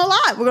 Beyonce's on a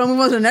lot. We're going to move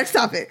on to the next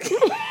topic.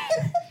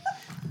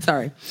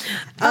 Sorry.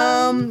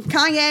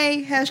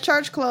 Kanye has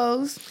church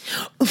clothes.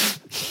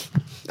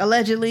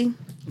 Allegedly.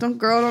 I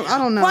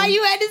don't know. Why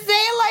you had to say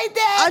it like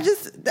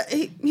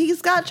that?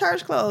 He's got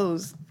church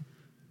clothes.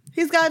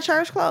 He's got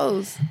church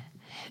clothes.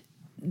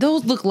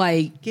 Those look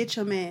like, Get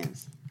your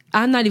mans.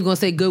 I'm not even going to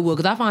say Goodwill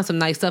because I find some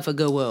nice stuff at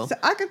Goodwill. So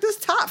I got this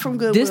top from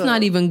Goodwill. This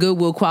not even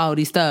Goodwill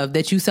quality stuff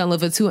that you selling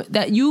for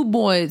that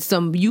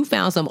you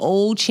found some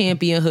old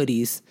Champion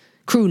hoodies,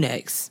 crew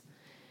necks,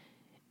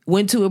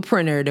 went to a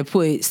printer to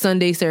put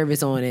Sunday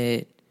service on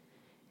it,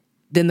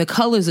 then the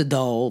colors are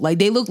dull. Like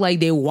they look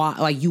like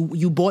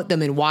you bought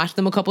them and washed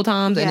them a couple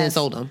times and then Yes.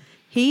 sold them.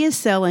 He is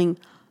selling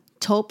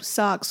taupe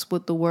socks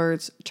with the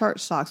words church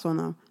socks on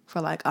them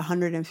for like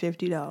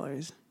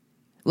 $150.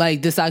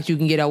 Like the socks you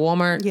can get at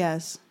Walmart.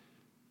 Yes.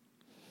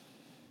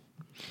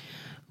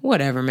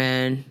 Whatever,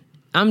 man.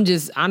 I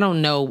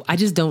don't know. I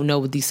just don't know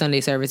what these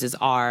Sunday services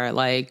are.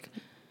 Like,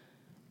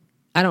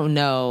 I don't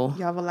know.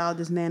 Y'all have allowed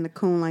this man to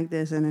coon like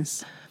this, and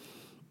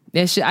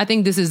I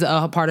think this is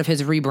a part of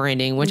his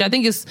rebranding, which I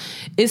think is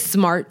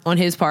smart on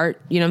his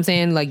part. You know what I'm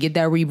saying? Like, get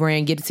that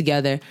rebrand, get it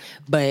together.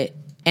 And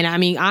I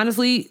mean,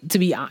 honestly, to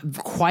be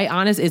quite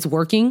honest, it's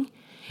working.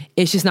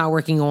 It's just not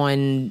working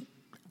on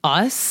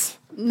us.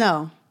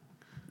 no.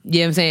 You know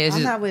what I'm saying?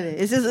 I'm not with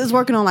it. It's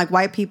working on like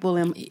white people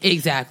and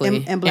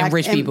Exactly. and black and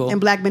rich people.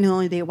 and black men who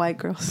only date white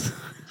girls.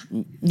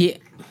 Yeah.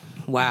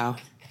 Wow.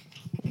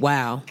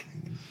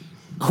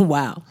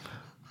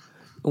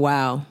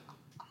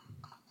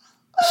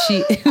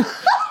 She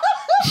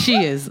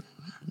is.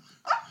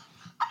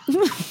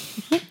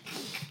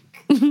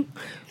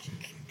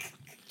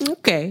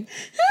 Okay.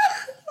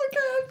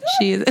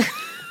 She is.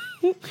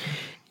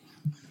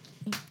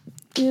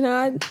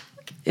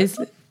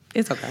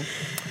 It's okay.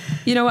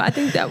 You know what? I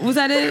think that was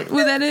that it.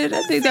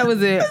 I think that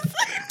was it.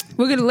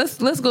 We're gonna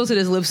let's go to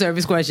this lip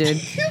service question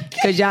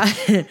because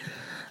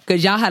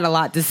y'all had a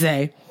lot to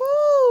say.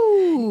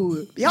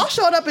 Woo! Y'all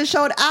showed up and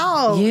showed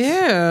out.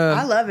 Yeah,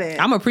 I love it.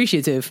 I'm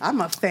appreciative.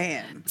 I'm a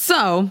fan.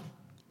 So,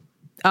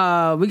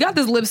 we got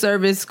this lip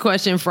service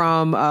question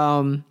from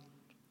a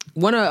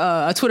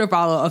Twitter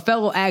follower, a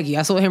fellow Aggie.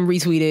 I saw him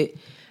retweet it,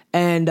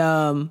 and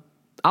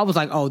I was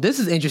like, oh, this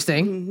is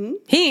interesting. Mm-hmm.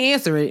 He didn't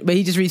answer it, but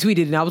he just retweeted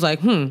it, and I was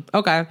like,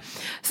 okay.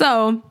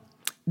 So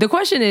the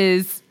question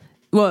is,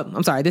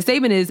 the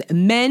statement is,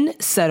 men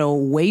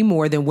settle way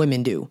more than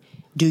women do.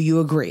 Do you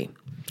agree?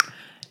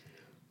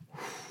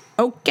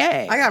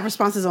 Okay. I got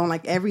responses on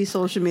like every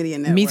social media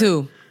network. Me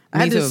too. I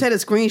had to set a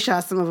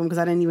screenshot some of them because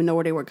I didn't even know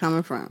where they were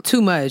coming from.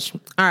 Too much.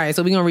 All right,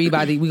 so we're gonna read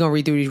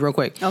through these real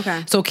quick.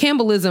 Okay. So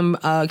cannibalism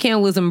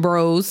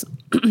bros,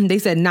 they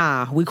said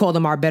nah. We call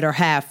them our better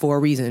half for a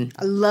reason.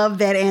 I love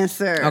that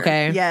answer.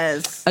 Okay.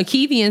 Yes.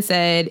 Akivian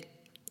said,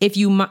 if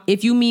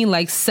you mean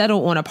like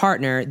settle on a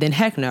partner, then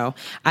heck no.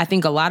 I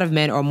think a lot of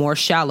men are more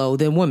shallow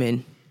than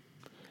women.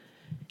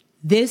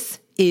 This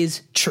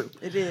is true.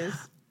 It is.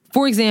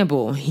 For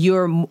example,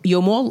 you'll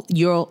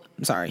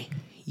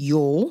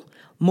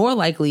more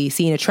likely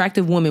see an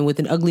attractive woman with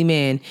an ugly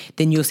man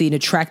than you'll see an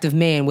attractive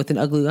man with an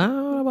ugly. I don't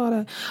know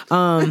about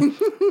that.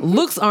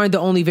 Looks aren't the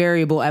only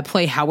variable at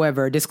play.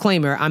 However,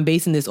 disclaimer: I'm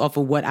basing this off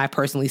of what I've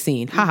personally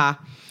seen. Haha.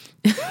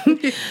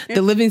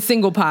 The Living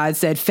Single Pod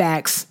said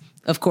facts.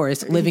 Of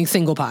course, Living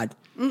Single Pod.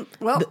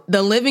 Well,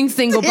 The Living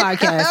Single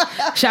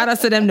podcast. Shout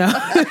outs to them, no.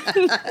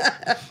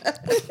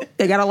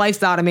 They got a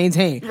lifestyle to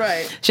maintain.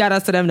 Right. Shout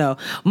outs to them, no.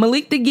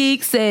 Malik the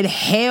Geek said,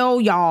 hell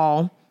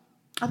y'all.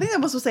 I think I'm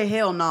supposed to say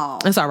hell no.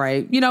 That's all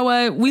right. You know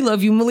what? We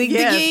love you, Malik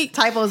the Geek.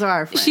 Typos are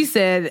our friend. She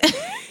said,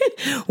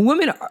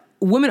 women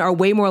are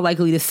way more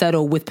likely to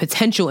settle with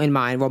potential in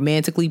mind,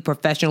 romantically,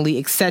 professionally,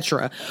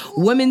 etc.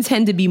 Women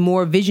tend to be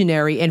more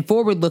visionary and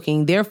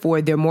forward-looking.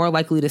 Therefore, they're more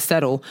likely to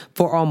settle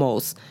for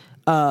almost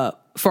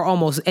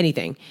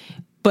anything.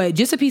 But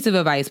just a piece of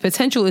advice,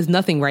 potential is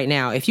nothing right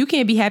now. If you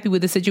can't be happy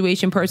with the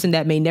situation, person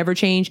that may never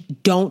change,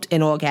 don't,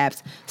 in all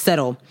caps,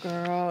 settle.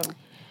 Girl,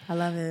 I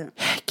love it.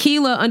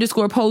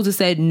 Keela_Poser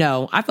said,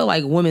 no, I feel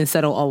like women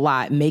settle a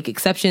lot, make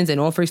exceptions, and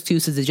offer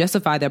excuses to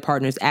justify their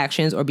partner's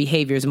actions or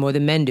behaviors more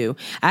than men do.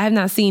 I have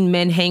not seen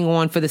men hang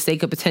on for the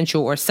sake of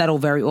potential or settle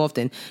very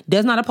often.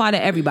 Does not apply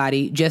to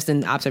everybody, just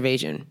an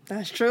observation.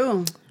 That's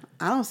true.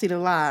 I don't see the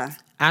lie.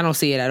 I don't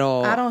see it at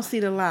all. I don't see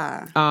the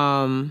lie.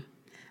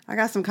 I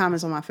got some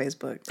comments on my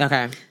Facebook.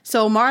 Okay.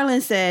 So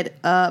Marlon said,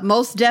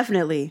 most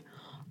definitely,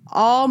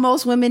 all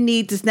most women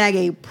need to snag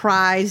a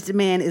prized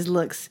man is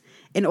looks.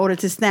 In order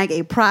to snag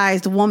a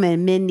prized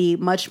woman, men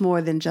need much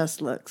more than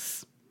just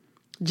looks.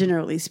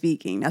 Generally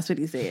speaking, that's what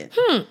he said.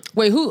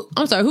 Wait, who?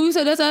 I'm sorry, who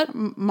said that?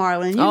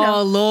 Marlon.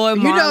 Oh, Lord,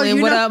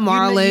 Marlon. What up,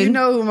 Marlon? You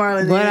know who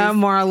Marlon is. What up,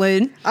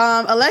 Marlon?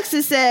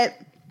 Alexis said,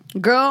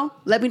 girl,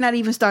 let me not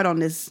even start on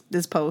this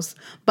post.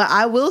 But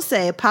I will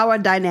say power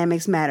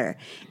dynamics matter.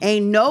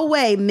 Ain't no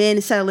way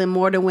men settling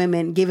more than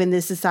women given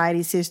this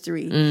society's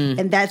history.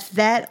 And that's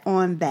that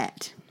on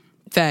that.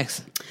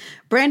 Facts.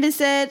 Brandon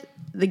said,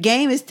 the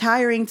game is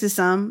tiring to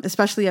some,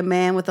 especially a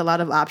man with a lot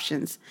of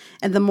options.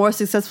 And the more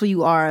successful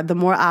you are, the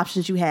more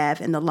options you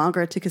have and the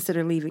longer to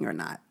consider leaving or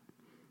not.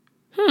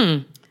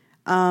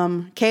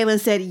 Kaylin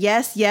said,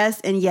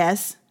 yes, and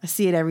yes. I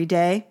see it every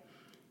day.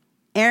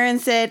 Aaron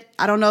said,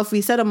 I don't know if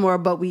we settle more,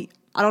 but we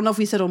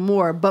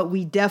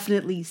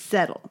definitely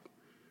settle.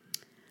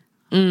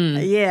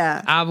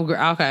 Yeah. I'll agree.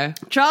 Okay.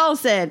 Charles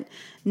said,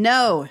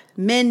 no,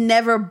 men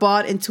never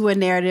bought into a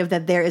narrative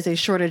that there is a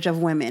shortage of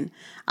women.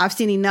 I've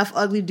seen enough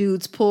ugly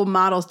dudes pull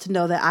models to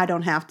know that I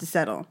don't have to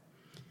settle.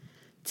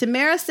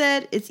 Tamara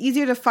said, it's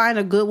easier to find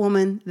a good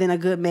woman than a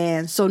good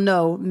man. So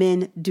no,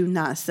 men do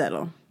not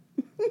settle.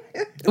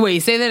 Wait,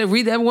 say that.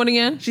 Read that one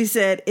again. She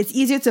said, it's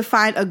easier to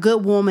find a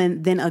good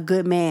woman than a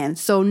good man.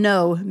 So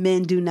no,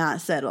 men do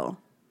not settle.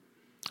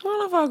 I don't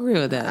know if I agree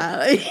with that.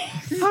 I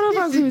don't know if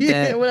I agree with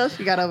that. What else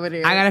you got over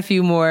there? I got a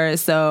few more.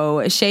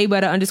 So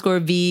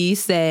ShayButter_V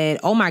said,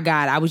 oh my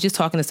God, I was just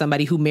talking to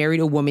somebody who married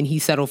a woman he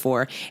settled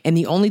for. And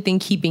the only thing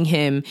keeping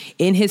him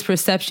in his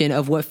perception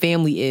of what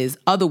family is,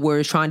 other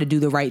words, trying to do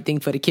the right thing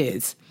for the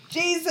kids.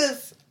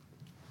 Jesus.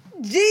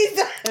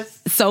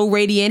 So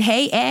Radiant,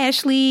 hey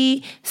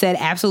Ashley, said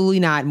absolutely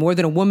not. More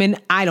than a woman,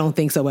 I don't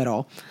think so at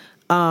all.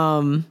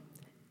 Hold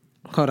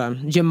on.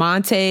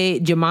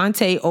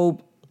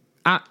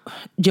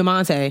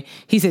 Jamante,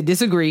 he said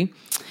disagree.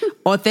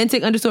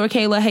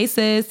 Authentic_Kayla, hey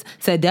sis,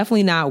 said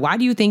definitely not. Why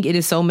do you think it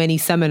is so many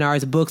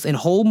seminars, books, and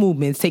whole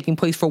movements taking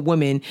place for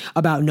women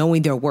about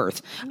knowing their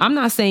worth? I'm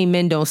not saying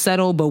men don't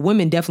settle, but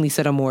women definitely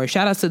settle more.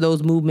 Shout outs to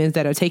those movements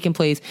that are taking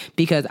place,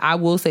 because I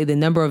will say the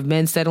number of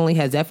men settling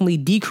has definitely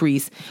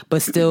decreased,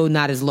 but still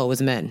not as low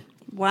as men.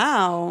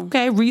 Wow.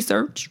 Okay,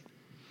 research.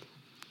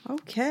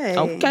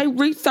 Okay,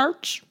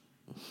 research.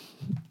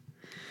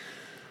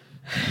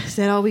 Is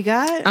that all we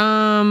got?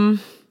 I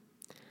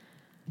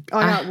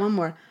got one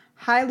more.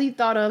 Highly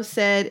thought of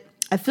said,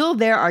 I feel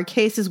there are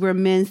cases where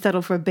men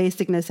settle for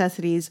basic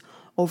necessities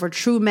over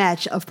true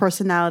match of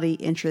personality,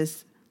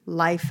 interests,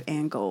 life,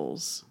 and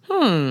goals.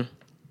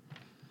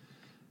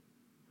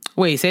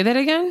 Wait, say that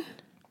again?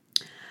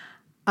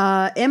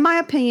 In my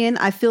opinion,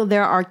 I feel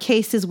there are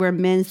cases where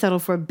men settle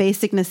for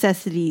basic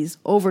necessities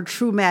over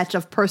true match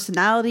of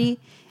personality,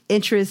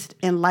 interest,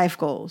 and life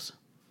goals.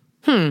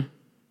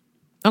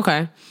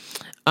 Okay.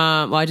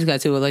 Well, I just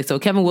got to it. So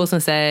Kevin Wilson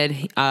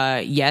said,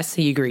 yes,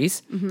 he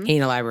agrees. He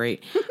didn't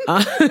elaborate.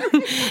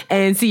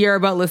 And Sierra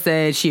Butler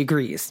said she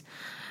agrees.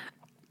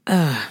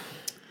 All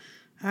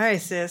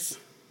right, sis.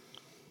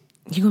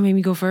 You gonna make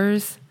me go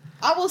first?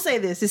 I will say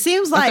this. It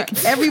seems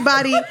like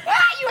everybody... You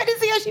had to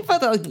see how she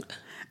felt.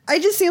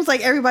 It just seems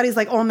like everybody's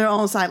like on their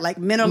own side. Like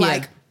men are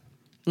like,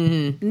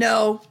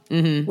 no.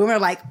 Women are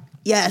like,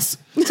 yes.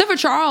 Except for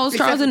Charles.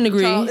 Charles didn't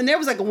agree. And there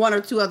was like one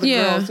or two other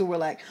girls who were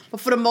like, but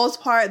for the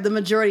most part, the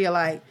majority are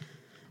like,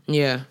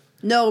 yeah,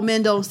 no,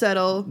 men don't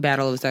settle.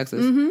 Battle of the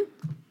Sexes.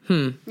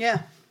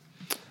 Yeah.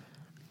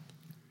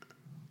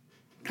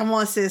 Come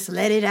on, sis,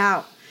 let it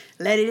out.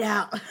 Let it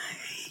out.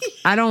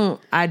 I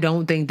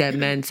don't think that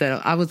men settle.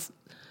 I was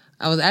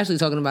actually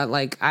talking about,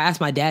 like, I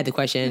asked my dad the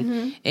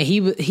question, and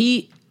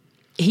he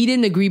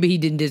didn't agree, but he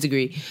didn't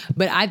disagree.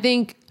 But I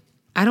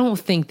don't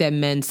think that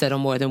men settle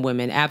more than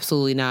women.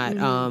 Absolutely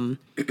not.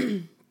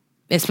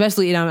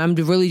 Especially, and I'm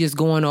really just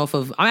going off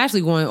of,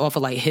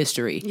 like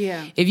history.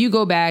 Yeah. If you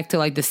go back to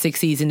like the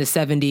 60s and the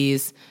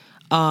 70s,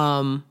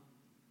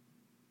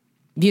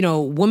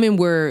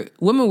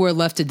 women were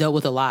left to deal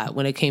with a lot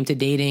when it came to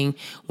dating,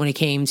 when it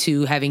came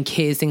to having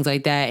kids, things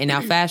like that. And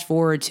now fast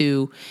forward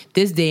to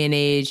this day and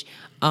age,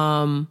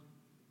 I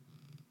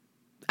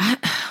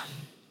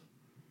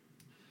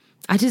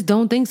just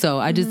don't think so.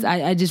 I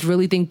just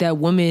really think that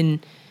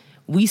women,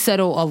 we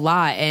settle a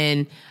lot.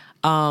 And,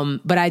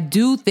 but I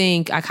do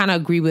think, I kind of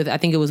agree with, I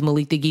think it was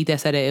Malik the Geek that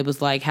said it. It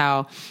was like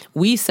how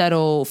we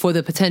settle for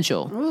the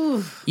potential.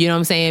 Oof. You know what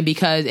I'm saying?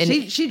 Because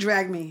she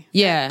dragged me.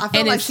 Yeah. I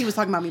feel like she was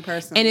talking about me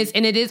personally.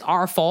 And it is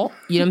our fault.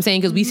 You know what I'm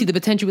saying? Because we see the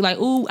potential. We're like,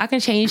 ooh, I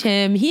can change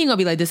him. He ain't gonna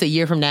be like this a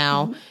year from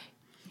now.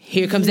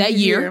 Here comes that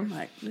year.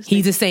 Like,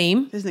 he's the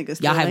same. This nigga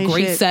y'all have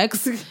great shit.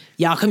 sex.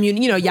 Y'all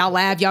y'all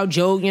laugh, y'all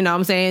joke, you know what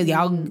I'm saying?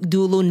 Y'all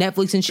do a little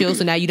Netflix and chill,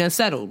 so now you done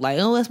settled. Like,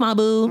 oh, that's my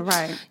boo.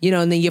 Right.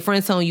 And then your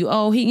friend's telling you,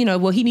 oh, he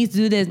needs to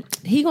do this.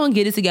 He gonna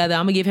get it together.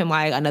 I'm gonna give him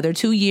like another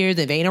 2 years.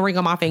 If ain't a ring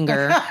on my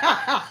finger.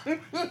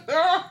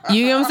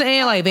 You know what I'm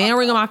saying? Like, if ain't a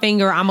ring on my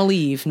finger, I'ma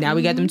leave. Now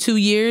we got them 2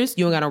 years.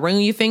 You ain't got a ring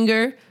on your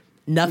finger.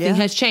 Nothing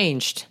has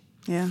changed.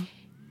 Yeah.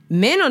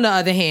 Men, on the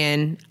other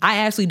hand, I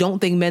actually don't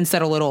think men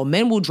settle at all.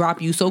 Men will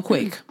drop you so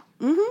quick.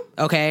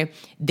 Okay?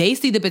 They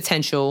see the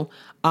potential.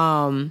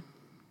 And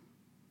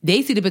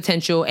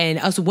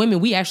us women,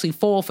 we actually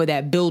fall for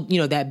that build,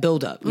 that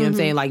build up. You know what I'm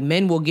saying? Like,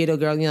 men will get a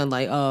girl,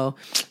 like, oh,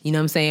 you know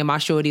what I'm saying? My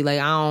shorty,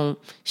 like,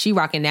 she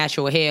rocking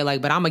natural hair, like,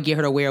 but I'm gonna get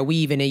her to wear a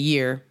weave in a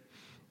year.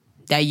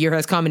 That year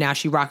has come and now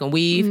she rocking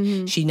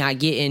weave. She not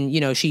getting,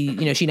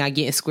 she not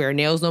getting square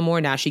nails no more.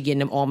 Now she getting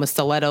them almost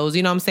stilettos.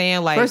 You know what I'm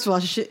saying? Like, first of all,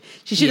 she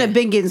shouldn't have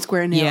been getting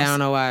square nails. Yeah, I don't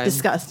know why.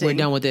 Disgusting. We're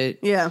done with it.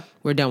 Yeah,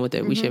 we're done with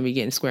it. We shouldn't be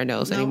getting square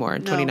nails anymore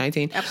in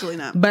 2019. Absolutely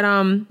not. But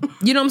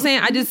you know what I'm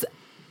saying?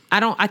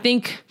 I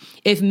think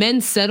if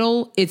men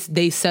settle,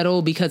 they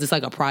settle because it's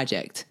like a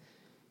project.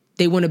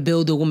 They want to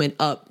build a woman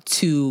up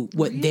to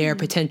what their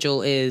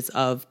potential is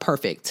of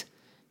perfect.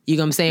 You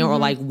know what I'm saying? Or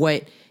like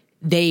what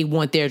they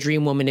want their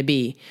dream woman to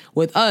be.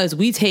 With us,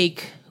 we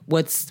take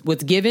what's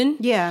given.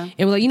 Yeah.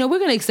 And we're like, we're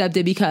going to accept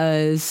it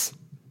because,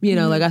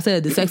 like I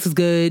said, the sex is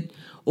good,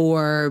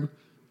 or,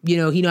 he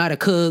know how to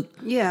cook.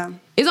 Yeah.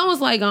 It's almost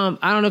like, I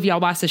don't know if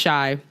y'all watch The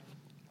Chi.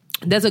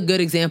 That's a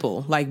good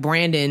example. Like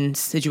Brandon's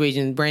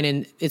situation.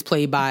 Brandon is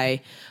played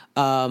by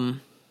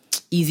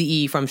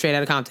Eazy-E from Straight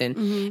Outta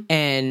Compton.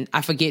 And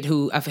I forget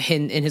who,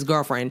 and his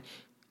girlfriend.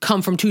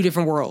 come from two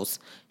different worlds.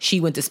 She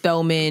went to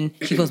Spelman.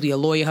 She's supposed to be a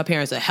lawyer. Her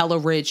parents are hella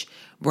rich.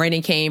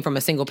 Brandon came from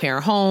a single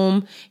parent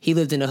home. He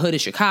lived in the hood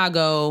of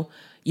Chicago.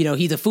 You know,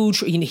 he's a food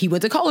he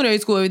went to culinary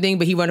school, everything,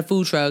 but he run a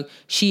food truck.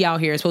 She out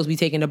here is supposed to be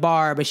taking the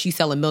bar, but she's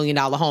selling $1 million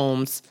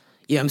homes.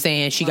 You know what I'm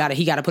saying? He got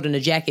to put in a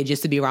jacket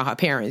just to be around her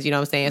parents. You know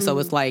what I'm saying? So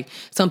it's like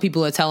some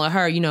people are telling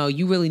her, you know,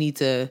 you really need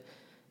to,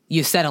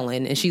 you're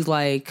settling. And she's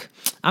like,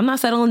 I'm not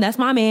settling. That's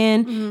my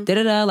man.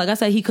 Da-da-da. Like I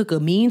said, he cook a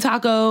mean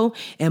taco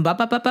and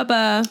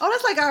ba-ba-ba-ba-ba. Oh,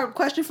 that's like our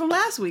question from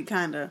last week,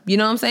 kind of. You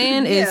know what I'm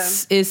saying? Yeah.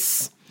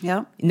 It's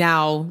Yep.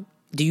 now,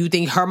 do you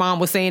think her mom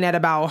was saying that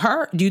about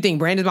her? Do you think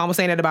Brandon's mom was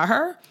saying that about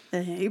her?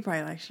 He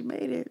probably like, she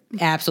made it.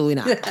 Absolutely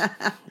not.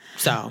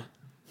 So,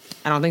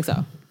 I don't think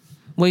so.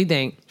 What do you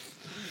think?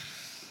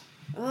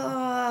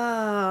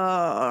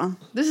 Oh,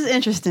 this is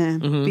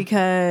interesting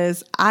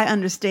because I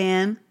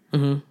understand,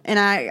 and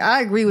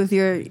I agree with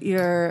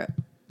your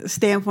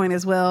standpoint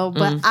as well.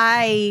 But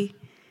I,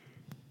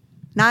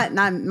 not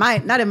in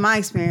my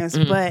experience,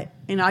 but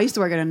you know, I used to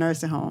work at a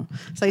nursing home,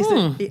 so I used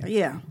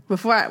to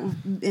before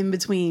in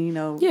between, you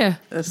know,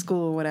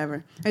 school or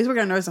whatever. I used to work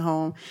at a nursing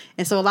home,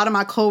 and so a lot of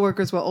my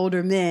coworkers were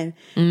older men,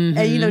 and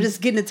you know,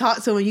 just getting to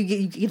talk to them,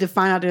 you get to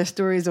find out their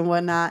stories and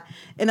whatnot,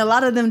 and a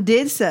lot of them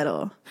did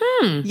settle.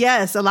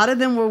 Yes, a lot of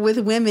them were with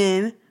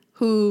women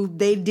who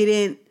they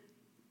didn't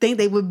think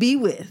they would be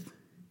with.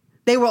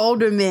 They were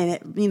older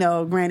men, you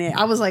know. Granted,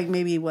 I was like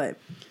maybe what.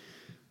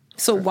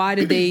 So why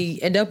did they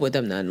end up with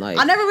them then? Like,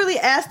 I never really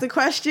asked the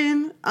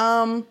question,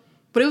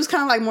 but it was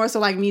kind of like more so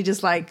like me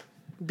just like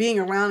being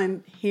around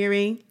and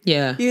hearing.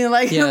 Yeah. You know,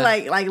 like Yeah.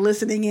 like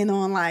listening in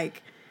on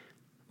like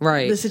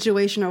right. the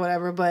situation or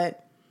whatever.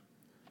 But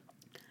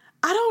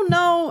I don't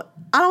know.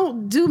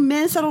 Do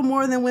men settle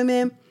more than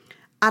women?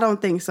 I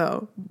don't think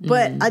so.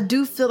 But I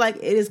do feel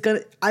like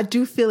I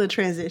do feel a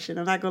transition.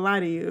 I'm not gonna lie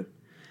to you.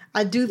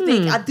 I do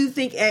think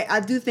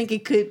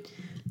it could.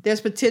 There's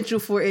potential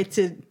for it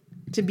to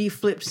be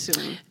flipped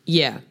soon.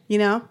 Yeah. You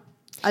know,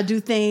 I do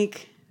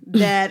think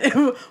that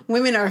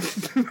women are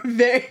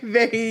very,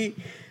 very,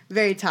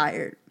 very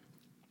tired,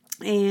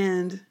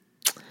 and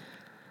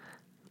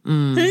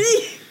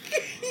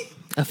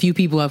a few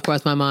people have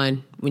crossed my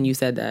mind when you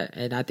said that,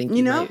 and I think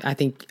I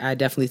think I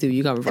definitely see where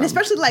you coming from, and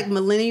especially like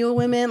millennial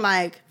women.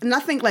 And I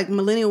think like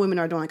millennial women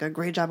are doing like a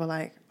great job of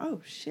like,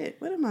 oh shit,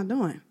 what am I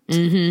doing?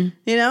 You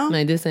know,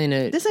 like this ain't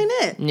it. This ain't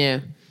it.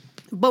 Yeah.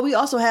 But we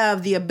also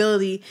have the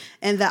ability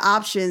and the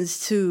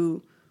options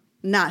to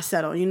not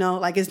settle, you know?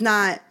 Like, it's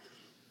not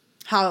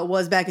how it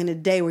was back in the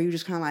day where you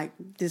just kind of like,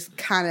 this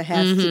kind of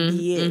has to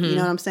be it. You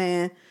know what I'm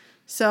saying?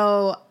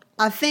 So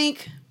I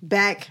think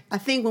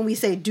when we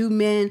say, do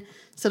men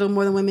settle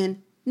more than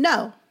women?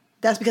 No.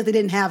 That's because they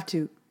didn't have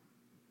to.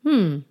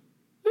 I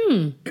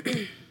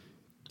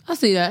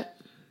see that.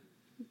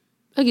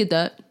 I get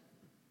that.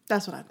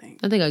 That's what I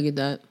think. I think I get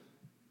that.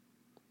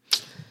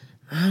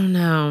 I don't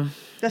know.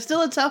 That's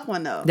still a tough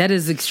one, though. That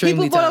is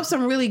extremely People brought tough. up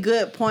some really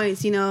good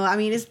points, you know. I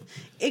mean,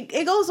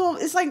 it goes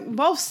on. It's like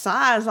both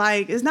sides.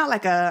 Like, it's not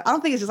like I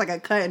don't think it's just like a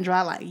cut and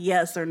dry, like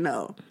yes or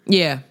no.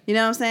 Yeah. You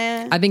know what I'm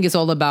saying? I think it's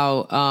all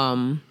about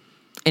an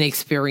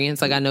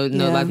experience. Like, I know a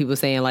lot of people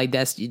saying, like,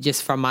 that's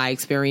just from my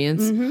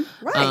experience.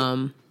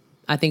 Right.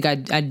 I think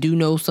I do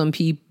know some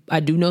people. I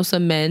do know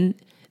some men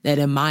that,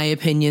 in my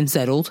opinion,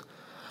 settled.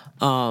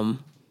 Okay.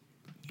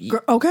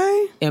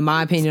 In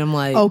my opinion, I'm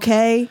like,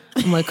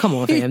 come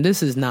on, fam.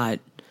 This is not.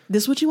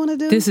 This what you want to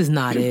do? This is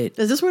not it.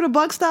 Is this where the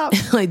buck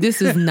stops? Like,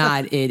 this is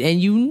not it, and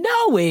you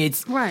know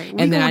it. Right.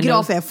 And then I get know,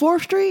 off at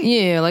 4th Street?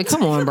 Yeah, like,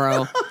 come on,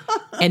 bro.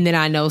 And then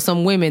I know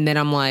some women that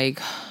I'm like,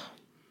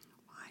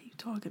 Why are you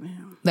talking to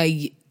him?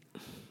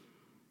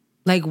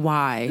 Like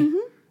why?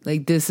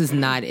 Like, this is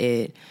not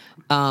it.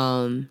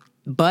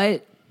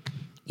 But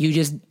you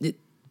just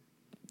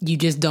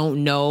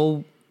don't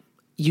know.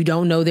 You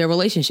don't know their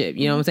relationship.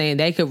 You know what I'm saying?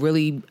 They could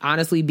really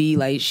honestly be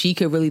like, she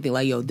could really think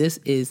like, yo, this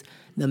is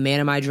the man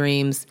of my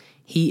dreams.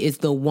 He is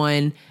the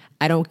one.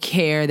 I don't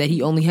care that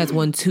he only has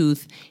one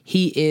tooth.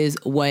 He is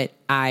what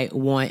I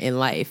want in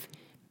life.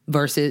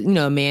 Versus, you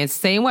know, a man's the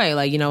same way.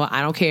 Like, you know,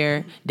 I don't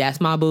care.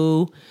 That's my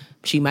boo.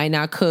 She might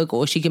not cook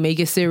or she can make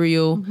a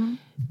cereal.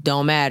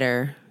 Don't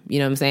matter. You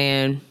know what I'm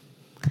saying?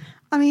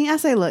 I mean, I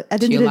say, look,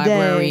 at the end of the day.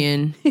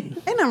 Librarian.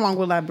 Ain't nothing wrong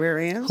with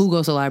librarians. Who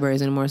goes to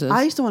libraries anymore, sis?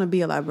 I used to want to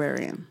be a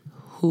librarian.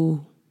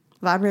 Who?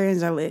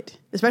 Librarians are lit.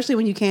 Especially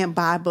when you can't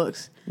buy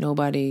books.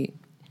 Nobody.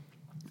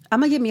 I'm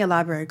going to get me a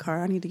library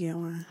card. I need to get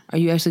one. Are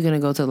you actually going to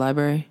go to the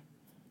library?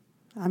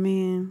 I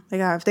mean,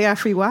 if they got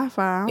free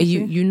Wi-Fi.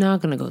 You're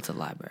not going to go to the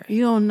library.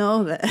 You don't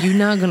know that. You're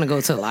not going to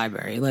go to the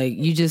library. Like,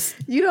 you just...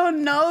 You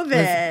don't know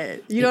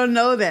that. You don't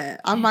know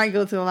that. I might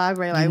go to the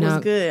library like,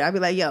 what's good? I'd be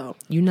like, yo.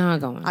 You're not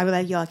going. I'd be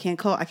like, yo, I can't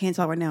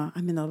talk right now.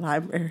 I'm in the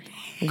library.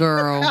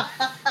 Girl.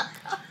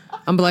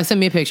 I'm like, send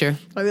me a picture.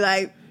 I'd be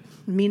like,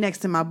 me next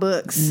to my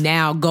books.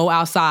 Now go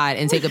outside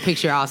and take a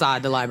picture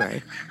outside the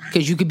library.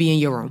 Because you could be in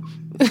your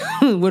room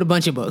with a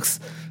bunch of books.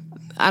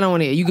 I don't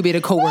want to. You could be at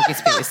a co-working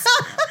space.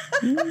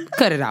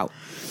 Cut it out.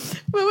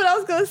 But what I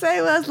was gonna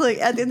say was, look,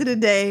 at the end of the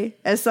day,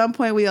 at some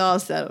point we all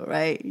settle,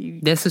 right?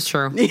 This is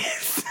true.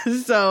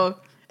 So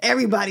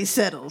everybody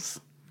settles,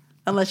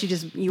 unless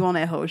you on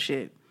that whole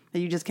shit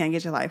and you just can't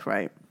get your life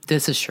right.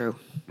 This is true.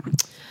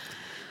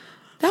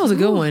 That was a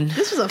good one.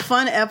 This was a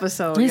fun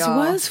episode. This y'all.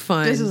 was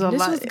fun. This was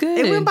was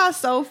good. It went by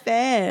so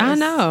fast. I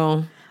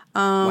know.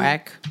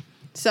 Whack.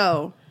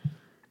 So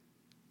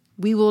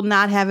we will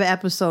not have an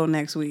episode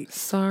next week.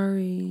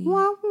 Sorry.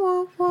 Wah,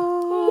 wah,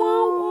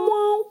 wah.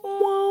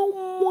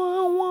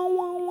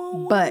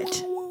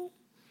 But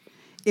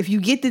if you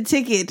get the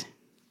ticket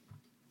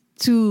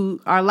to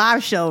our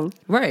live show,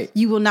 Right.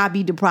 you will not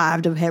be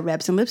deprived of head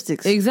wraps and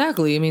lipsticks.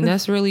 Exactly. I mean,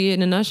 that's really it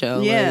in a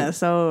nutshell. Yeah. Like,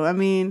 So I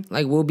mean,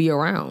 we'll be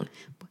around.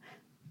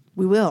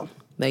 we will.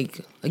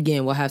 Like,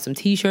 again, we'll have some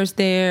t-shirts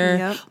there.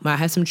 Yep. Might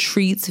have some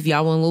treats if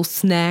y'all want a little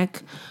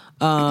snack.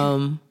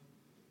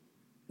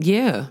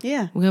 Yeah.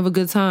 Yeah. We have a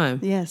good time.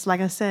 Yes, like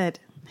I said,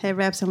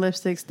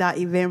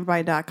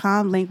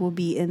 headwrapsandlipsticks.eventbrite.com. Link will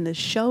be in the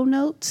show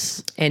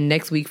notes. And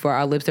next week for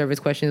our lip service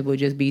questions will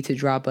just be to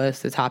drop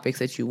us the topics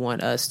that you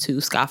want us to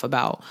scoff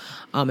about.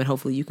 And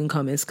hopefully you can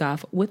come and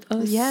scoff with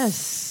us.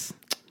 Yes.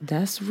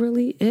 That's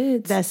really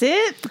it. That's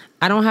it?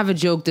 I don't have a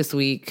joke this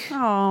week.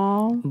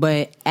 Oh.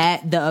 But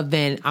at the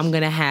event, I'm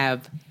going to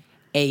have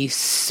a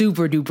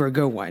super duper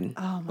good one.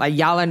 Oh like,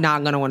 y'all are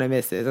not going to want to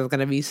miss this. It's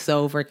going to be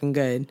so freaking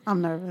good.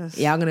 I'm nervous.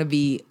 Y'all going to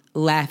be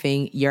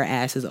laughing your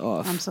asses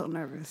off. I'm so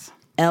nervous.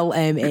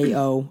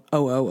 LMAO.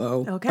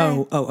 Okay.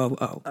 O.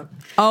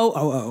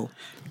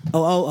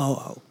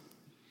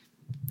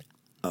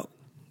 O.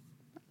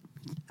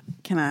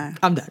 Can I?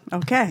 I'm done.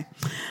 Okay.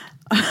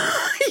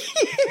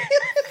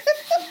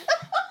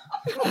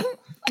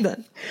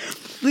 Done.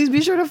 Please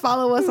be sure to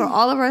follow us on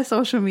all of our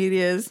social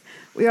medias.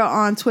 We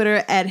are on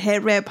Twitter at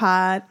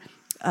HeadWrapPod.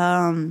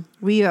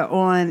 We are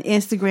on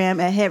Instagram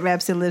at Head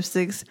Wraps and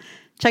Lipsticks.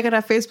 Check out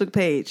our Facebook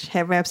page,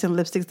 Head Wraps and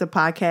Lipsticks, the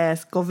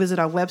podcast. Go visit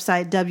our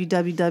website,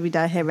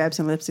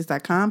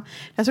 www.headwrapsandlipsticks.com.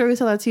 That's where we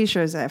sell our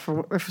t-shirts at. If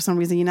for some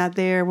reason you're not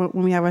there when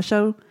we have our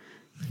show,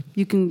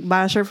 you can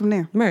buy a shirt from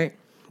there. Right.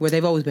 Where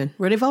they've always been.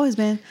 Where they've always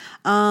been.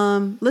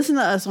 Listen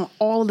to us on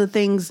all of the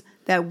things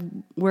that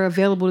were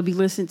available to be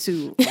listened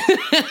to.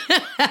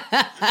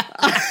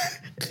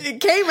 It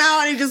came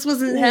out and it just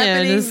wasn't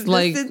happening. Just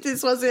like, the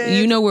sentence wasn't.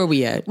 You know where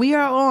we at. We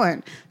are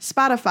on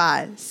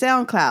Spotify,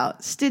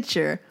 SoundCloud,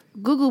 Stitcher,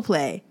 Google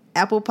Play,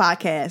 Apple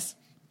Podcasts,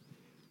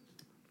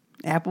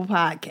 and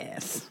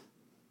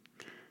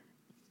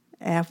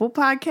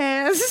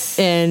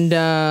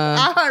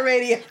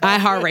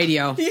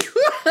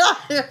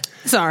iHeartRadio.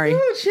 Sorry.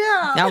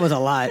 That was a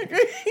lot.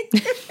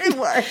 It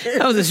was.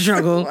 That was a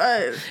struggle.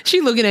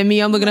 She looking at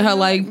me. I'm looking at her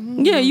like,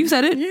 yeah, you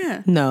said it.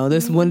 Yeah. No,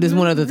 this one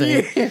other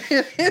thing.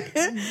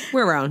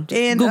 We're around.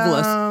 And Google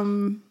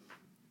us.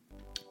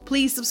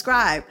 Please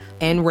subscribe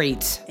And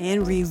rate.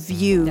 and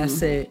review.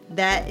 That's it.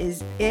 That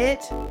is it.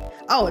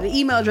 Oh, the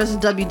email address is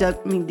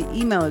the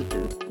email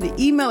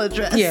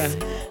address. Yeah.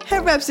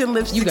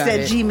 Headwrapsandlipsticks got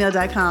at it.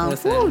 gmail.com.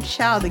 Listen. Woo,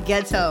 child, the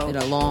ghetto.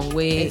 Been a long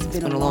week. It's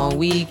been a long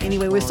week.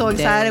 Anyway, we're so Long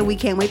excited. day. We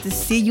can't wait to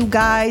see you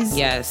guys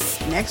Yes.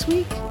 next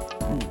week.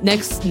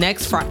 Next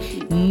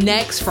Friday.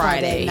 Next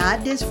Friday.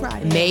 Not this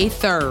Friday. May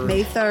 3rd.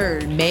 May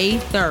 3rd. May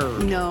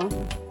 3rd. You know,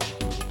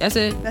 That's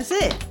it. that's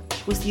it.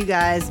 We'll see you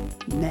guys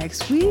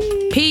next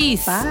week.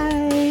 Peace.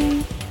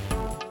 Bye.